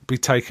of be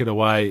taken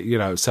away,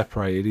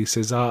 separated. He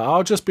says,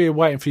 "I'll just be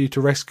waiting for you to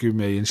rescue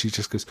me," and she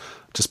just goes,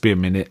 "Just be a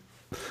minute."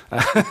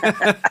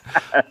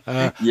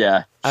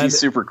 She's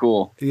super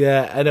cool.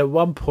 Yeah, and at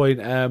one point,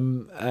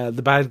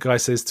 the bad guy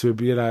says to him,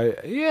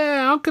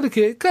 I'm going to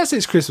give, because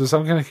it's Christmas,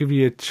 I'm going to give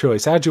you a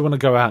choice. How do you want to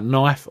go out,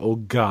 knife or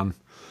gun?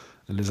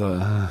 And he's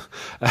like,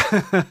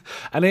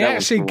 and he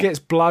actually gets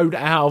blown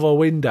out of a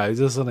window,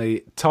 doesn't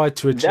he? Tied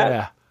to a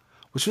chair.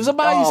 Which was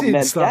amazing.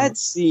 That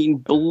scene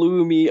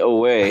blew me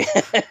away.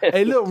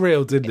 It looked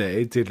real, didn't it?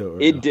 It did look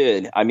real. It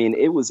did. I mean,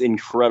 it was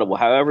incredible.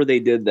 However they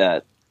did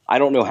that, I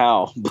don't know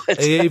how,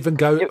 but he even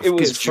it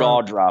was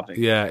jaw-dropping.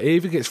 Yeah, he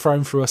even gets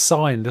thrown through a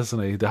sign,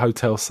 doesn't he? The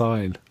hotel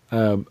sign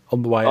on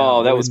the way out.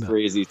 Oh, that was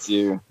crazy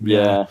too.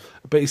 Yeah.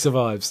 But he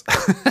survives.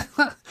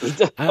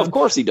 Of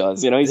course he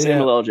does. He's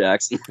Samuel L.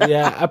 Jackson.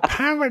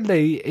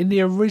 Apparently, in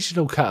the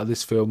original cut of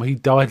this film, he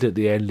died at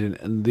the end,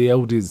 and the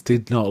audience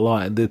did not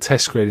like it. The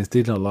test screenings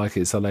did not like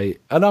it, and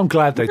I'm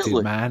glad they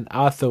did, man.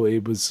 I thought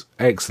it was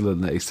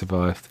excellent that he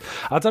survived.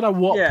 I don't know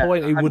what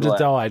point he would have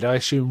died. I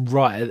assume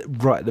right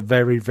at the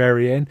very,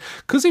 very end,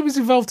 because he was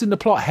involved in the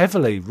plot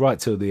heavily right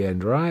till the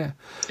end, right?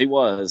 He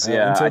was,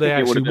 until they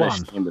actually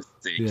won.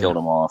 They killed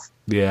him off.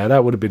 Yeah,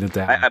 that would have been a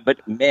damn.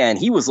 But man,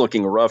 he was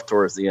looking rough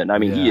towards the end. I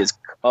mean, he is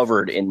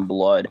covered in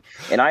blood.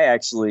 And I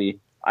actually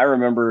I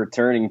remember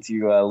turning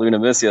to Luna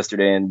Miss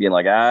yesterday and being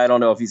like, I don't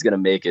know if he's going to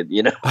make it,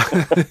 you know,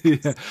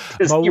 Yeah.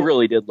 because he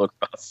really did look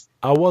rough.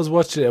 I was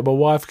watching it, and my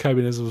wife came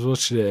in as I was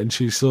watching it, and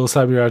she saw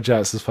Samuel L.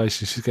 Jackson's face,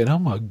 and she's going, "Oh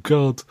my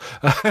god,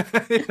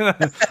 you know,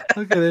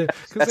 look at it!"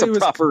 That's a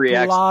proper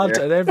reaction blood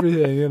there. and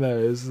everything. You know,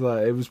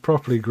 it was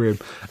properly grim.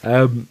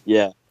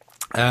 Yeah.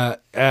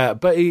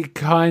 But he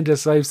kind of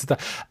saves the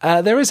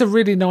day. There is a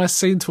really nice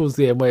scene towards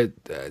the end where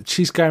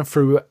she's going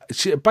through.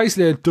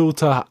 Basically, her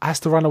daughter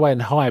has to run away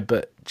and hide,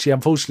 but she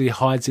unfortunately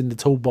hides in the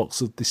toolbox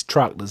of this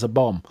truck. There's a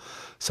bomb,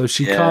 so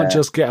she can't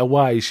just get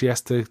away. She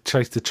has to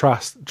chase the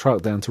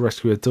truck down to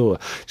rescue her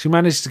daughter. She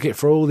manages to get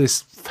through all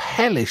this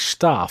hellish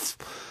stuff,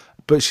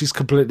 but she's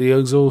completely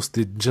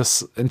exhausted.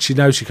 And she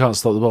knows she can't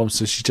stop the bomb,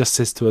 so she just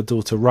says to her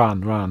daughter,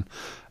 "Run."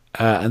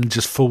 And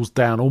just falls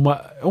down,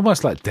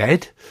 almost like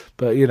dead,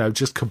 but you know,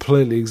 just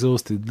completely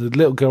exhausted. The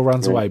little girl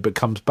runs away, but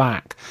comes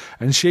back,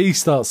 and she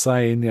starts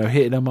saying, you know,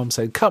 hitting her mum,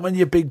 saying, "Come on,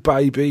 you big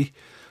baby,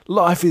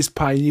 life is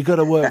pain. You got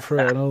to work for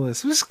it," and all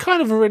this. It was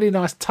kind of a really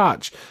nice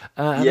touch,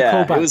 and a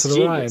callback to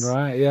the rain,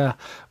 right? Yeah,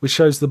 which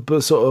shows the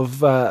sort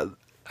of,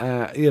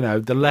 you know,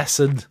 the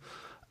lesson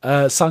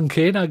sunk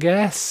in, I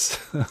guess.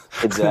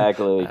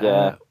 Exactly.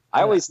 Yeah.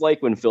 I always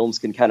like when films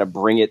can kind of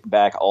bring it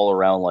back all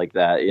around like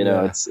that. You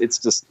know,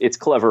 it's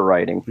clever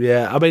writing.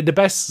 Yeah, I mean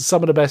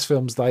some of the best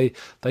films they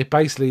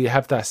basically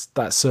have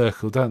that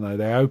circle, don't they?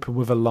 They open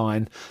with a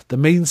line that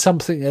means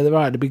something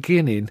right at the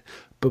beginning,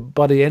 but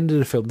by the end of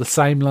the film, the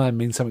same line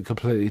means something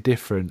completely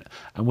different,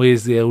 and we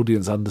as the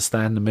audience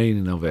understand the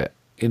meaning of it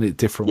in a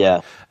different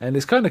way. And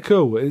it's kind of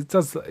cool. It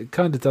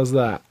kind of does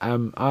that.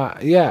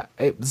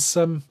 It was.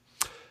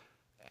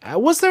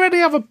 Was there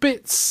any other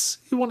bits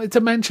you wanted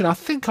to mention? I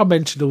think I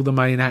mentioned all the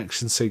main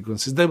action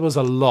sequences. There was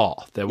a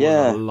lot.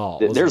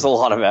 There's a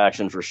lot of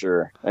action for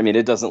sure. I mean,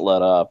 it doesn't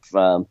let up.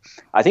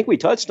 I think we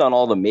touched on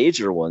all the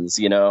major ones,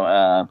 you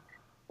know.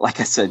 Like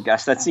I said,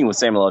 gosh, that scene with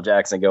Samuel L.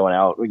 Jackson going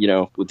out, you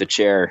know, with the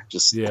chair,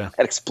 just that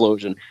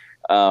explosion.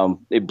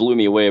 It blew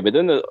me away. But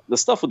then the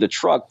stuff with the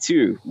truck,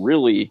 too,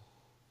 really,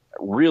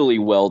 really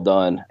well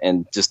done.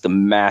 And just the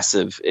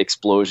massive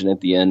explosion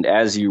at the end,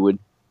 as you would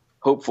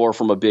hope for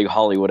from a big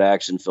Hollywood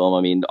action film.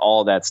 I mean,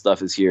 all that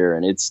stuff is here,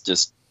 and it's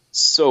just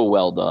so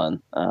well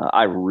done.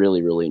 I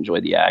really, really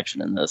enjoyed the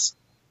action in this.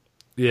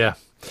 Yeah,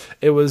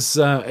 it was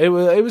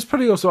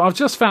pretty awesome. I've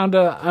just found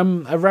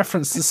a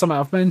reference to something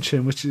I've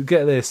mentioned, which is,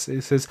 get this,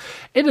 it says,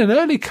 in an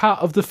early cut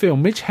of the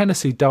film, Mitch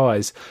Hennessy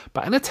dies,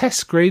 but in a test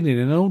screening,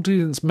 an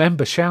audience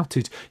member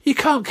shouted, "You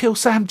can't kill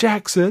Sam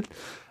Jackson!"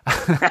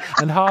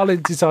 And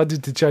Harlan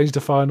decided to change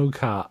the final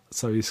cut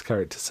so his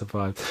character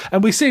survived.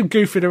 And we see him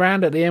goofing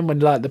around at the end when,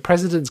 like, the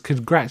president's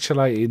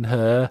congratulating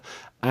her,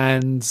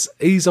 and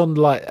he's on,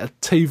 like, a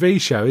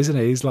TV show, isn't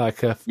he? He's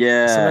like a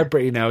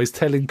celebrity now. He's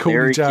telling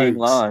corny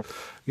jokes.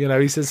 You know,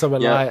 he says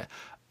something like,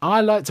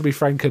 "I like to be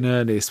frank and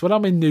earnest. When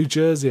I'm in New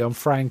Jersey, I'm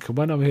frank, and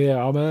when I'm here,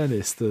 I'm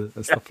earnest," and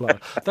stuff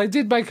like that. They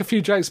did make a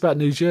few jokes about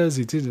New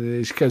Jersey, didn't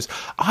they? She goes,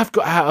 "I've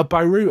got out of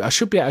Beirut. I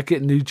should be able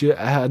to get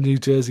out of New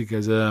Jersey." He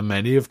goes,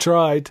 "Many have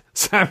tried."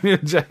 Samuel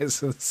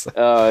Jackson. It's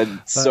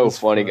so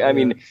funny. I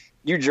mean,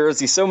 New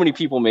Jersey, so many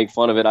people make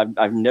fun of it.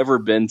 I've never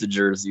been to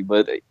Jersey,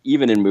 but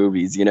even in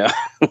movies, you know.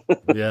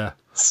 Yeah.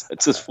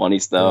 It's just funny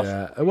stuff.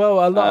 Yeah.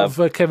 Well, a lot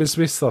of Kevin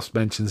Smith stuff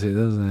mentions it,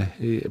 doesn't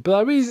he? But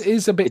I mean,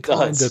 he's a bit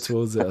kinder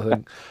towards it, I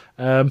think.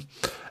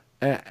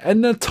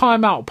 And the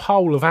Time Out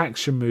poll of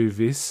action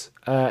movies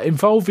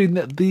involving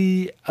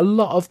a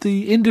lot of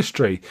the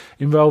industry,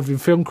 involving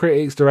film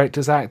critics,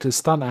 directors, actors,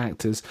 stunt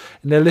actors,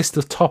 in their list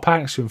of top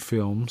action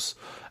films.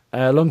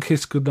 Long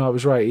Kiss Goodnight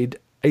was rated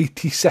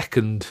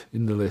 82nd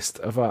in the list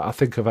of, I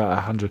think, about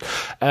 100.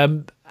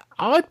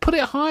 I'd put it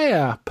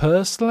higher,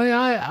 personally.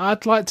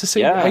 I'd like to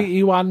see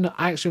 81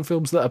 action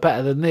films that are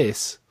better than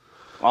this.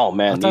 Oh,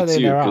 man, I don't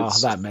think too, there are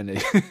that many.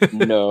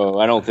 No,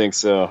 I don't think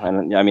so.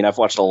 And I mean, I've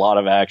watched a lot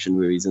of action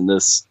movies, and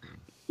this,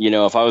 you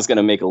know, if I was going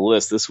to make a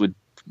list, this would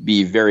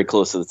be very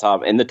close to the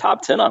top. In the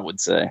top 10, I would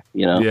say,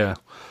 you know. Yeah.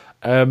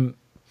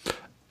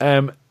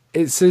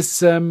 It's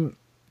this...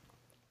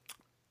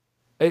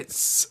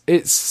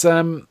 It's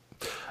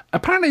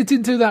apparently it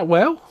didn't do that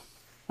well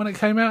when it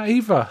came out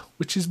either,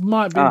 which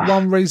might be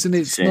one reason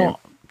it's not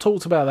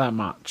talked about that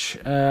much.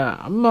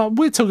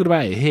 We're talking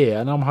about it here,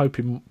 and I'm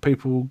hoping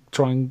people will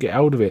try and get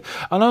hold of it.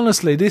 And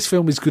honestly, this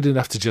film is good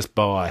enough to just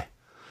buy,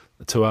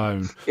 to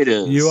own. It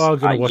is. You are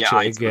going to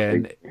watch it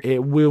again.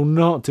 It will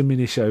not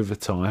diminish over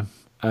time.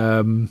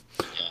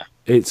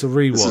 It's a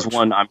rewatch. This is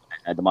one I'm going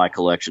to add to my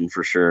collection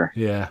for sure.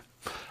 Yeah.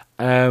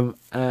 And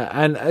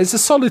it's a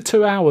solid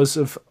 2 hours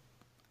of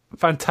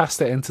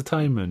fantastic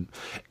entertainment.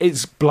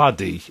 It's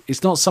bloody.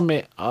 It's not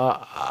something.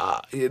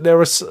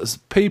 There are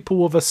people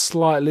with a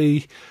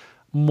slightly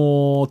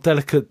more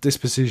delicate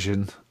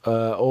disposition,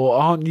 or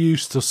aren't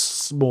used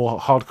to more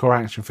hardcore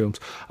action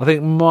films. I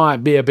think might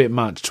be a bit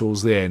much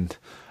towards the end.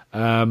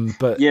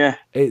 But yeah,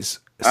 it's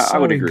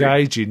so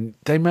engaging.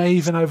 They may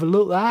even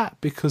overlook that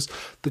because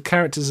the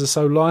characters are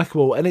so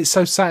likable, and it's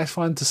so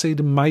satisfying to see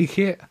them make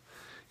it.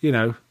 You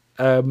know.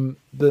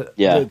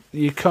 That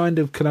you kind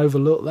of can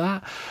overlook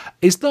that.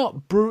 It's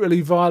not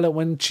brutally violent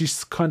when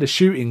she's kind of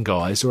shooting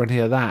guys or any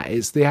of that.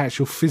 It's the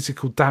actual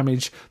physical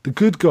damage the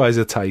good guys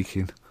are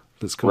taking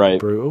that's kind of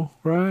brutal,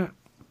 right?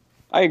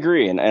 I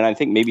agree, and I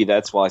think maybe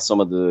that's why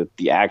some of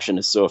the action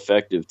is so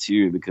effective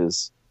too,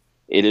 because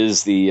it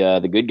is the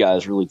good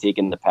guys really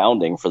taking the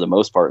pounding for the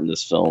most part in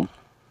this film.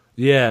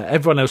 Yeah,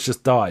 everyone else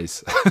just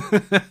dies.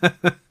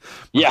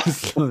 Yeah,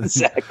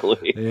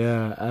 exactly.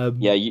 Yeah,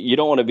 You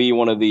don't want to be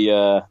one of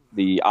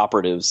the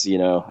operatives,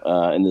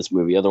 in this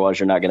movie. Otherwise,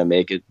 you're not going to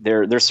make it.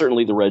 They're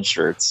certainly the red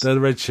shirts. They're the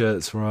red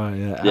shirts, right?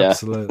 Yeah,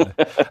 absolutely.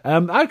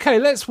 Okay,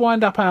 let's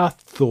wind up our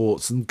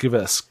thoughts and give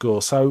it a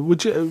score. So,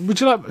 would you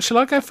like? Shall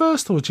I go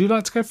first, or would you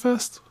like to go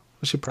first?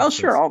 What's your preference? Oh,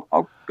 sure.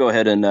 I'll go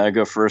ahead and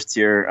go first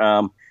here.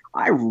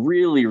 I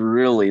really,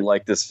 really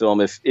like this film.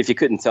 If you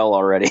couldn't tell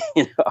already,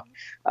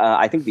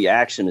 I think the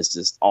action is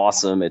just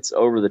awesome. It's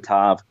over the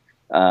top,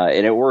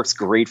 and it works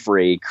great for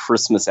a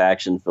Christmas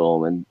action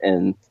film.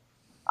 And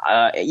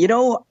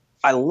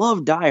I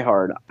love Die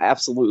Hard. I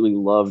absolutely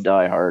love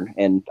Die Hard,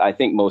 and I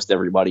think most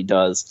everybody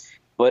does.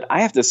 But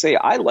I have to say,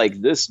 I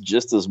like this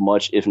just as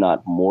much, if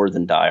not more,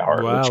 than Die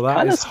Hard. Wow,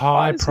 that is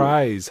high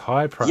praise.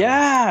 High praise.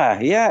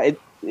 Yeah. It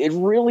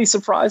really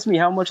surprised me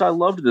how much I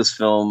loved this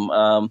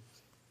film.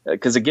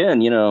 Because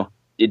again,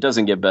 it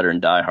doesn't get better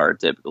than Die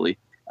Hard typically.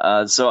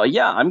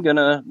 I'm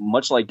gonna,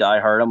 much like Die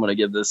Hard, I'm gonna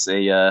give this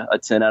a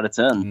 10 out of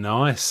 10.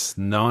 Nice.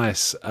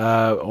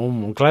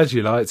 I'm glad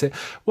you liked it.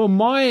 Well,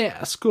 my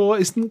score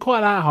isn't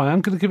quite that high. I'm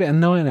gonna give it a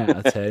 9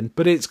 out of 10,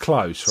 but it's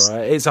close,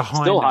 right? It's a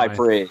high. Still high 9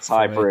 praise.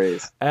 High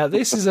praise.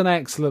 This is an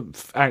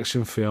excellent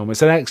action film.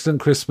 It's an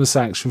excellent Christmas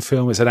action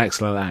film. It's an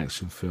excellent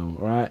action film,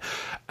 right?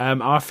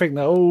 I think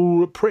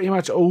that pretty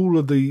much all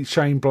of the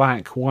Shane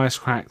Black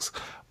wisecracks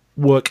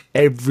work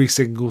every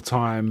single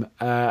time,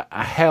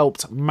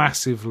 helped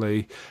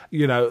massively.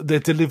 They're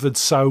delivered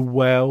so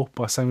well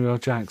by Samuel L.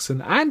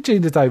 Jackson, and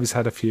Geena Davis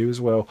had a few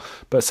as well,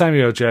 but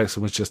Samuel L.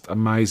 Jackson was just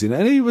amazing,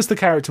 and he was the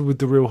character with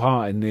the real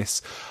heart in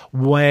this.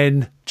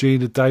 When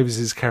Geena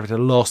Davis's character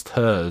lost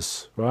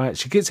hers, right,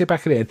 she gets it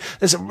back at the end.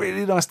 There's some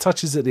really nice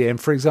touches at the end.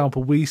 For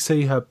example, we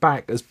see her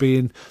back as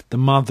being the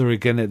mother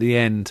again at the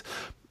end,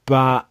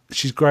 but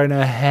she's grown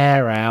her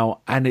hair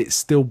out and it's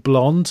still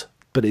blonde,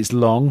 but it's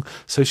long,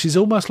 so she's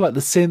almost like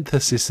the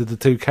synthesis of the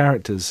two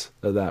characters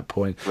at that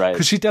point. Right.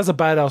 Because she does a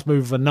badass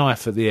move with a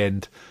knife at the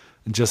end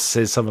and just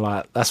says something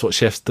like, "That's what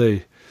chefs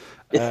do."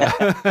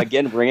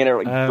 Again, bringing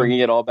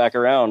it all back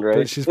around, right?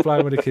 But she's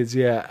playing with the kids,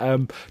 yeah.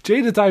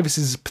 Geena Davis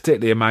is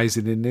particularly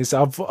amazing in this.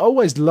 I've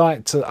always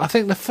liked her. I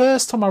think the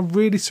first time I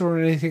really saw her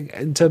in anything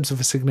in terms of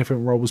a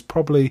significant role was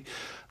probably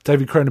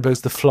David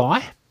Cronenberg's The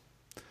Fly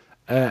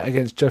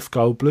against Jeff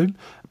Goldblum.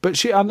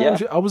 But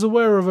I was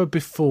aware of her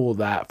before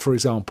that. For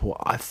example,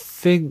 I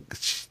think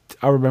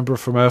I remember her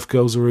from Earth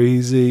Girls Are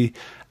Easy,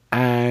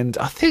 and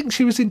I think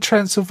she was in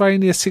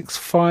Transylvania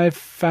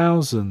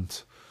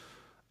 65000,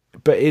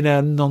 but in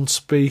a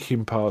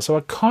non-speaking part. So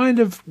I kind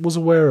of was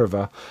aware of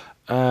her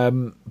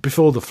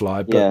before The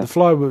Fly, but The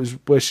Fly was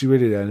where she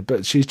really ended.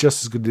 But she's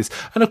just as good as this,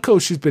 and of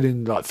course she's been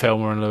in like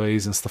Thelma and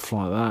Louise and stuff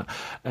like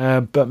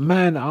that. But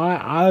man,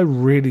 I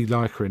really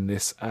like her in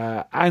this,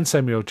 and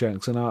Samuel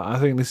Jackson. I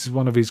think this is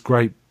one of his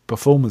great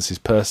performances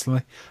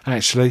personally.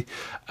 Actually,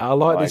 I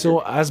like this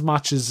all as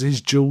much as his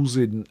jewels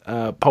in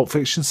Pulp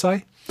Fiction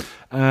say.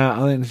 I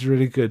think it's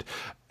really good.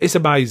 It's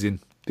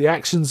amazing. The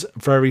action's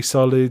very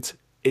solid.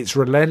 It's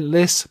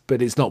relentless,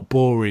 but it's not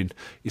boring.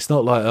 It's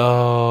not like,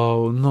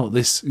 not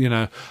this,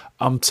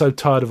 I'm so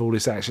tired of all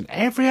this action.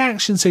 Every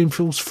action scene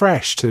feels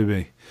fresh to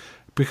me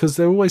because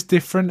they're always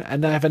different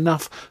and they have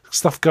enough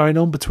stuff going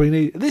on between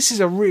each. This is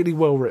a really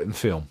well written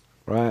film,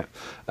 right?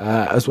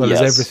 As well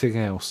as everything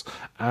else.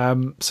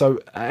 So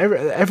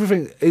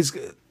everything is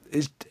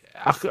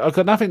I've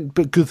got nothing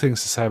but good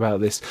things to say about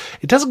this.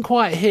 It doesn't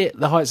quite hit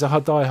the heights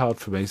of Die Hard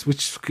for me,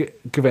 which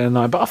give it a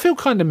 9. But I feel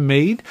kind of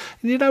mean.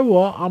 And you know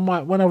what?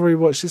 When I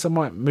rewatch this, I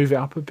might move it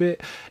up a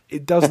bit.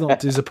 It does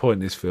not disappoint,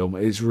 this film.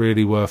 It's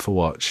really worth a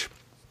watch.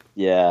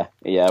 Yeah,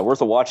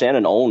 worth a watch and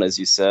an own, as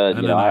you said.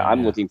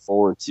 I'm looking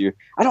forward to.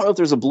 I don't know if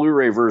there's a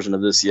Blu-ray version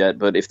of this yet,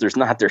 but if there's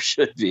not, there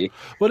should be.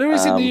 Well, there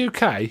is in the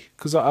UK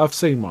because I've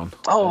seen one.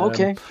 Oh,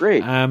 okay,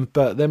 great.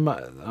 But then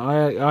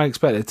I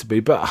expect it to be,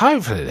 but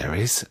hopefully there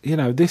is.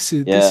 This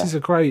is a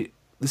great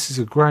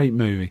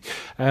movie.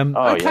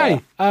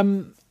 Okay. Yeah.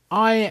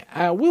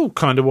 I will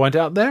kind of wind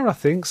out there, I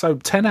think. So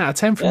 10 out of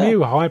 10 from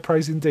you, high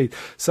praise indeed.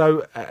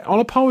 So on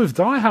a par with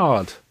Die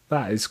Hard,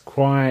 that is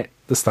quite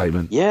the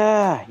statement.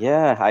 Yeah,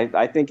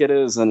 I think it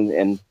is,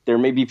 and there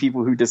may be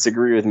people who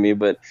disagree with me,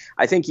 but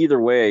I think either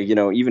way,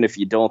 even if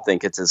you don't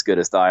think it's as good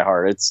as Die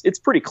Hard, it's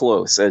pretty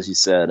close, as you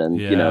said,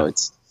 and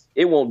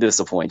it won't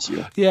disappoint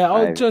you.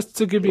 Yeah, just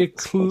to give you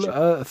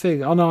a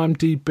thing on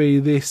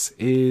IMDb, this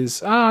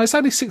is it's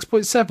only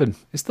 6.7.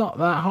 It's not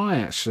that high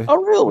actually.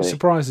 Oh, really? It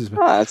surprises me.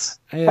 That's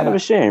kind of a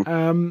shame.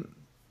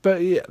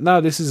 But yeah,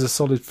 no, this is a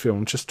solid film.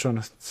 I'm just trying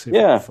to see if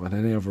I can find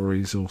any other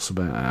resource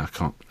about it. I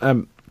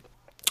can't.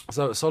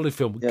 So, solid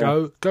film.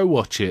 Yeah. Go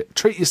watch it.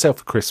 Treat yourself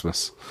for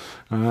Christmas.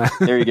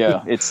 There you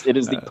go. It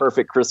is the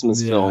perfect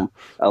Christmas film,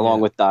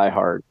 along with Die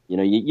Hard. You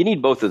know, you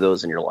need both of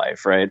those in your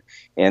life, right?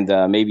 And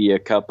maybe a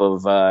cup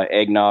of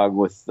eggnog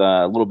with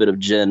a little bit of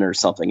gin or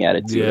something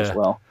added to it as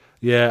well.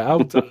 Yeah.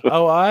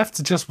 I have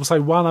to just say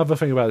one other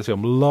thing about this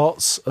film.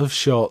 Lots of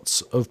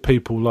shots of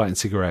people lighting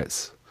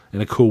cigarettes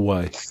in a cool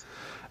way.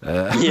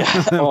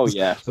 Oh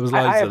yeah.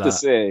 I have to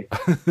say,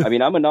 I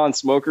mean, I'm a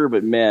non-smoker,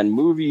 but man,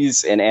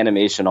 movies and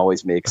animation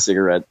always make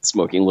cigarette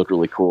smoking look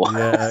really cool.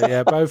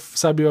 Yeah. Both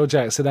Samuel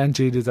Jackson and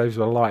Geena Davis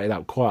were lighting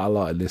up quite a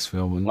lot in this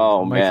film and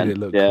making it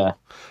look cool.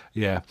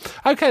 Yeah.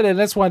 Okay, then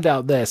let's wind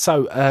out there.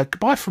 So,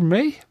 goodbye from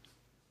me.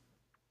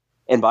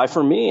 And bye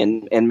from me,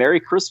 and Merry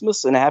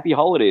Christmas and Happy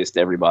Holidays to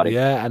everybody.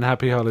 Yeah, and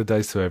Happy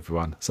Holidays to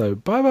everyone. So,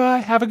 bye-bye.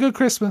 Have a good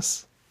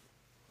Christmas.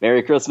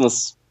 Merry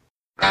Christmas.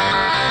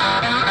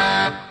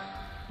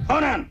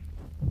 Conan,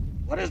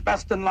 what is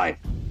best in life?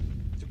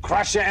 To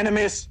crush your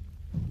enemies,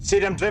 see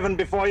them driven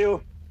before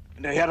you,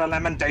 and to hear the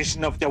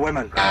lamentation of their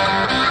women.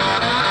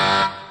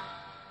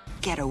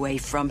 Get away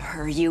from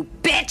her, you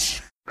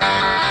bitch!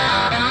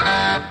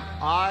 I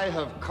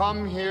have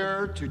come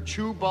here to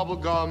chew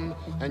bubblegum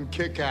and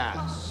kick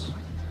ass.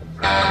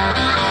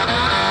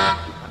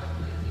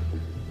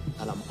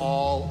 And I'm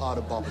all out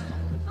of bubblegum.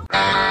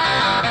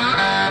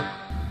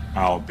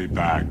 I'll be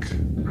back.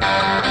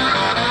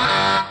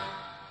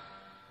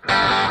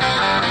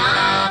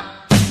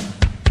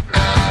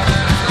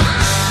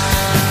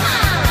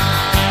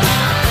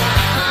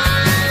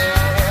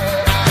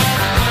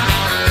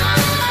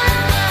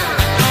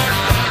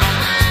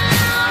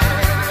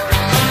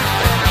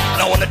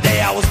 Now on the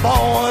day I was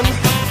born,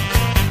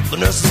 the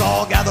nurses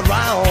all gathered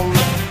round,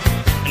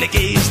 and they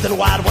gazed in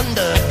wide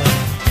wonder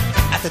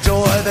at the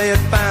joy they had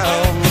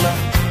found.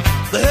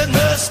 The head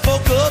nurse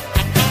spoke up,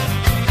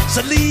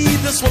 said,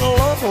 "Leave this one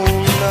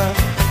alone."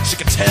 She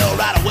could tell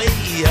right away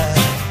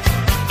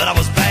that I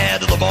was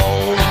bad to the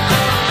bone,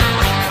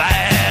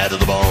 bad to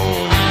the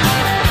bone,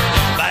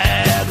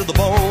 bad to the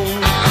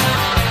bone,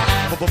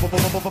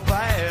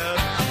 bad.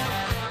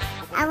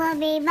 I will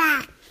be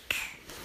back.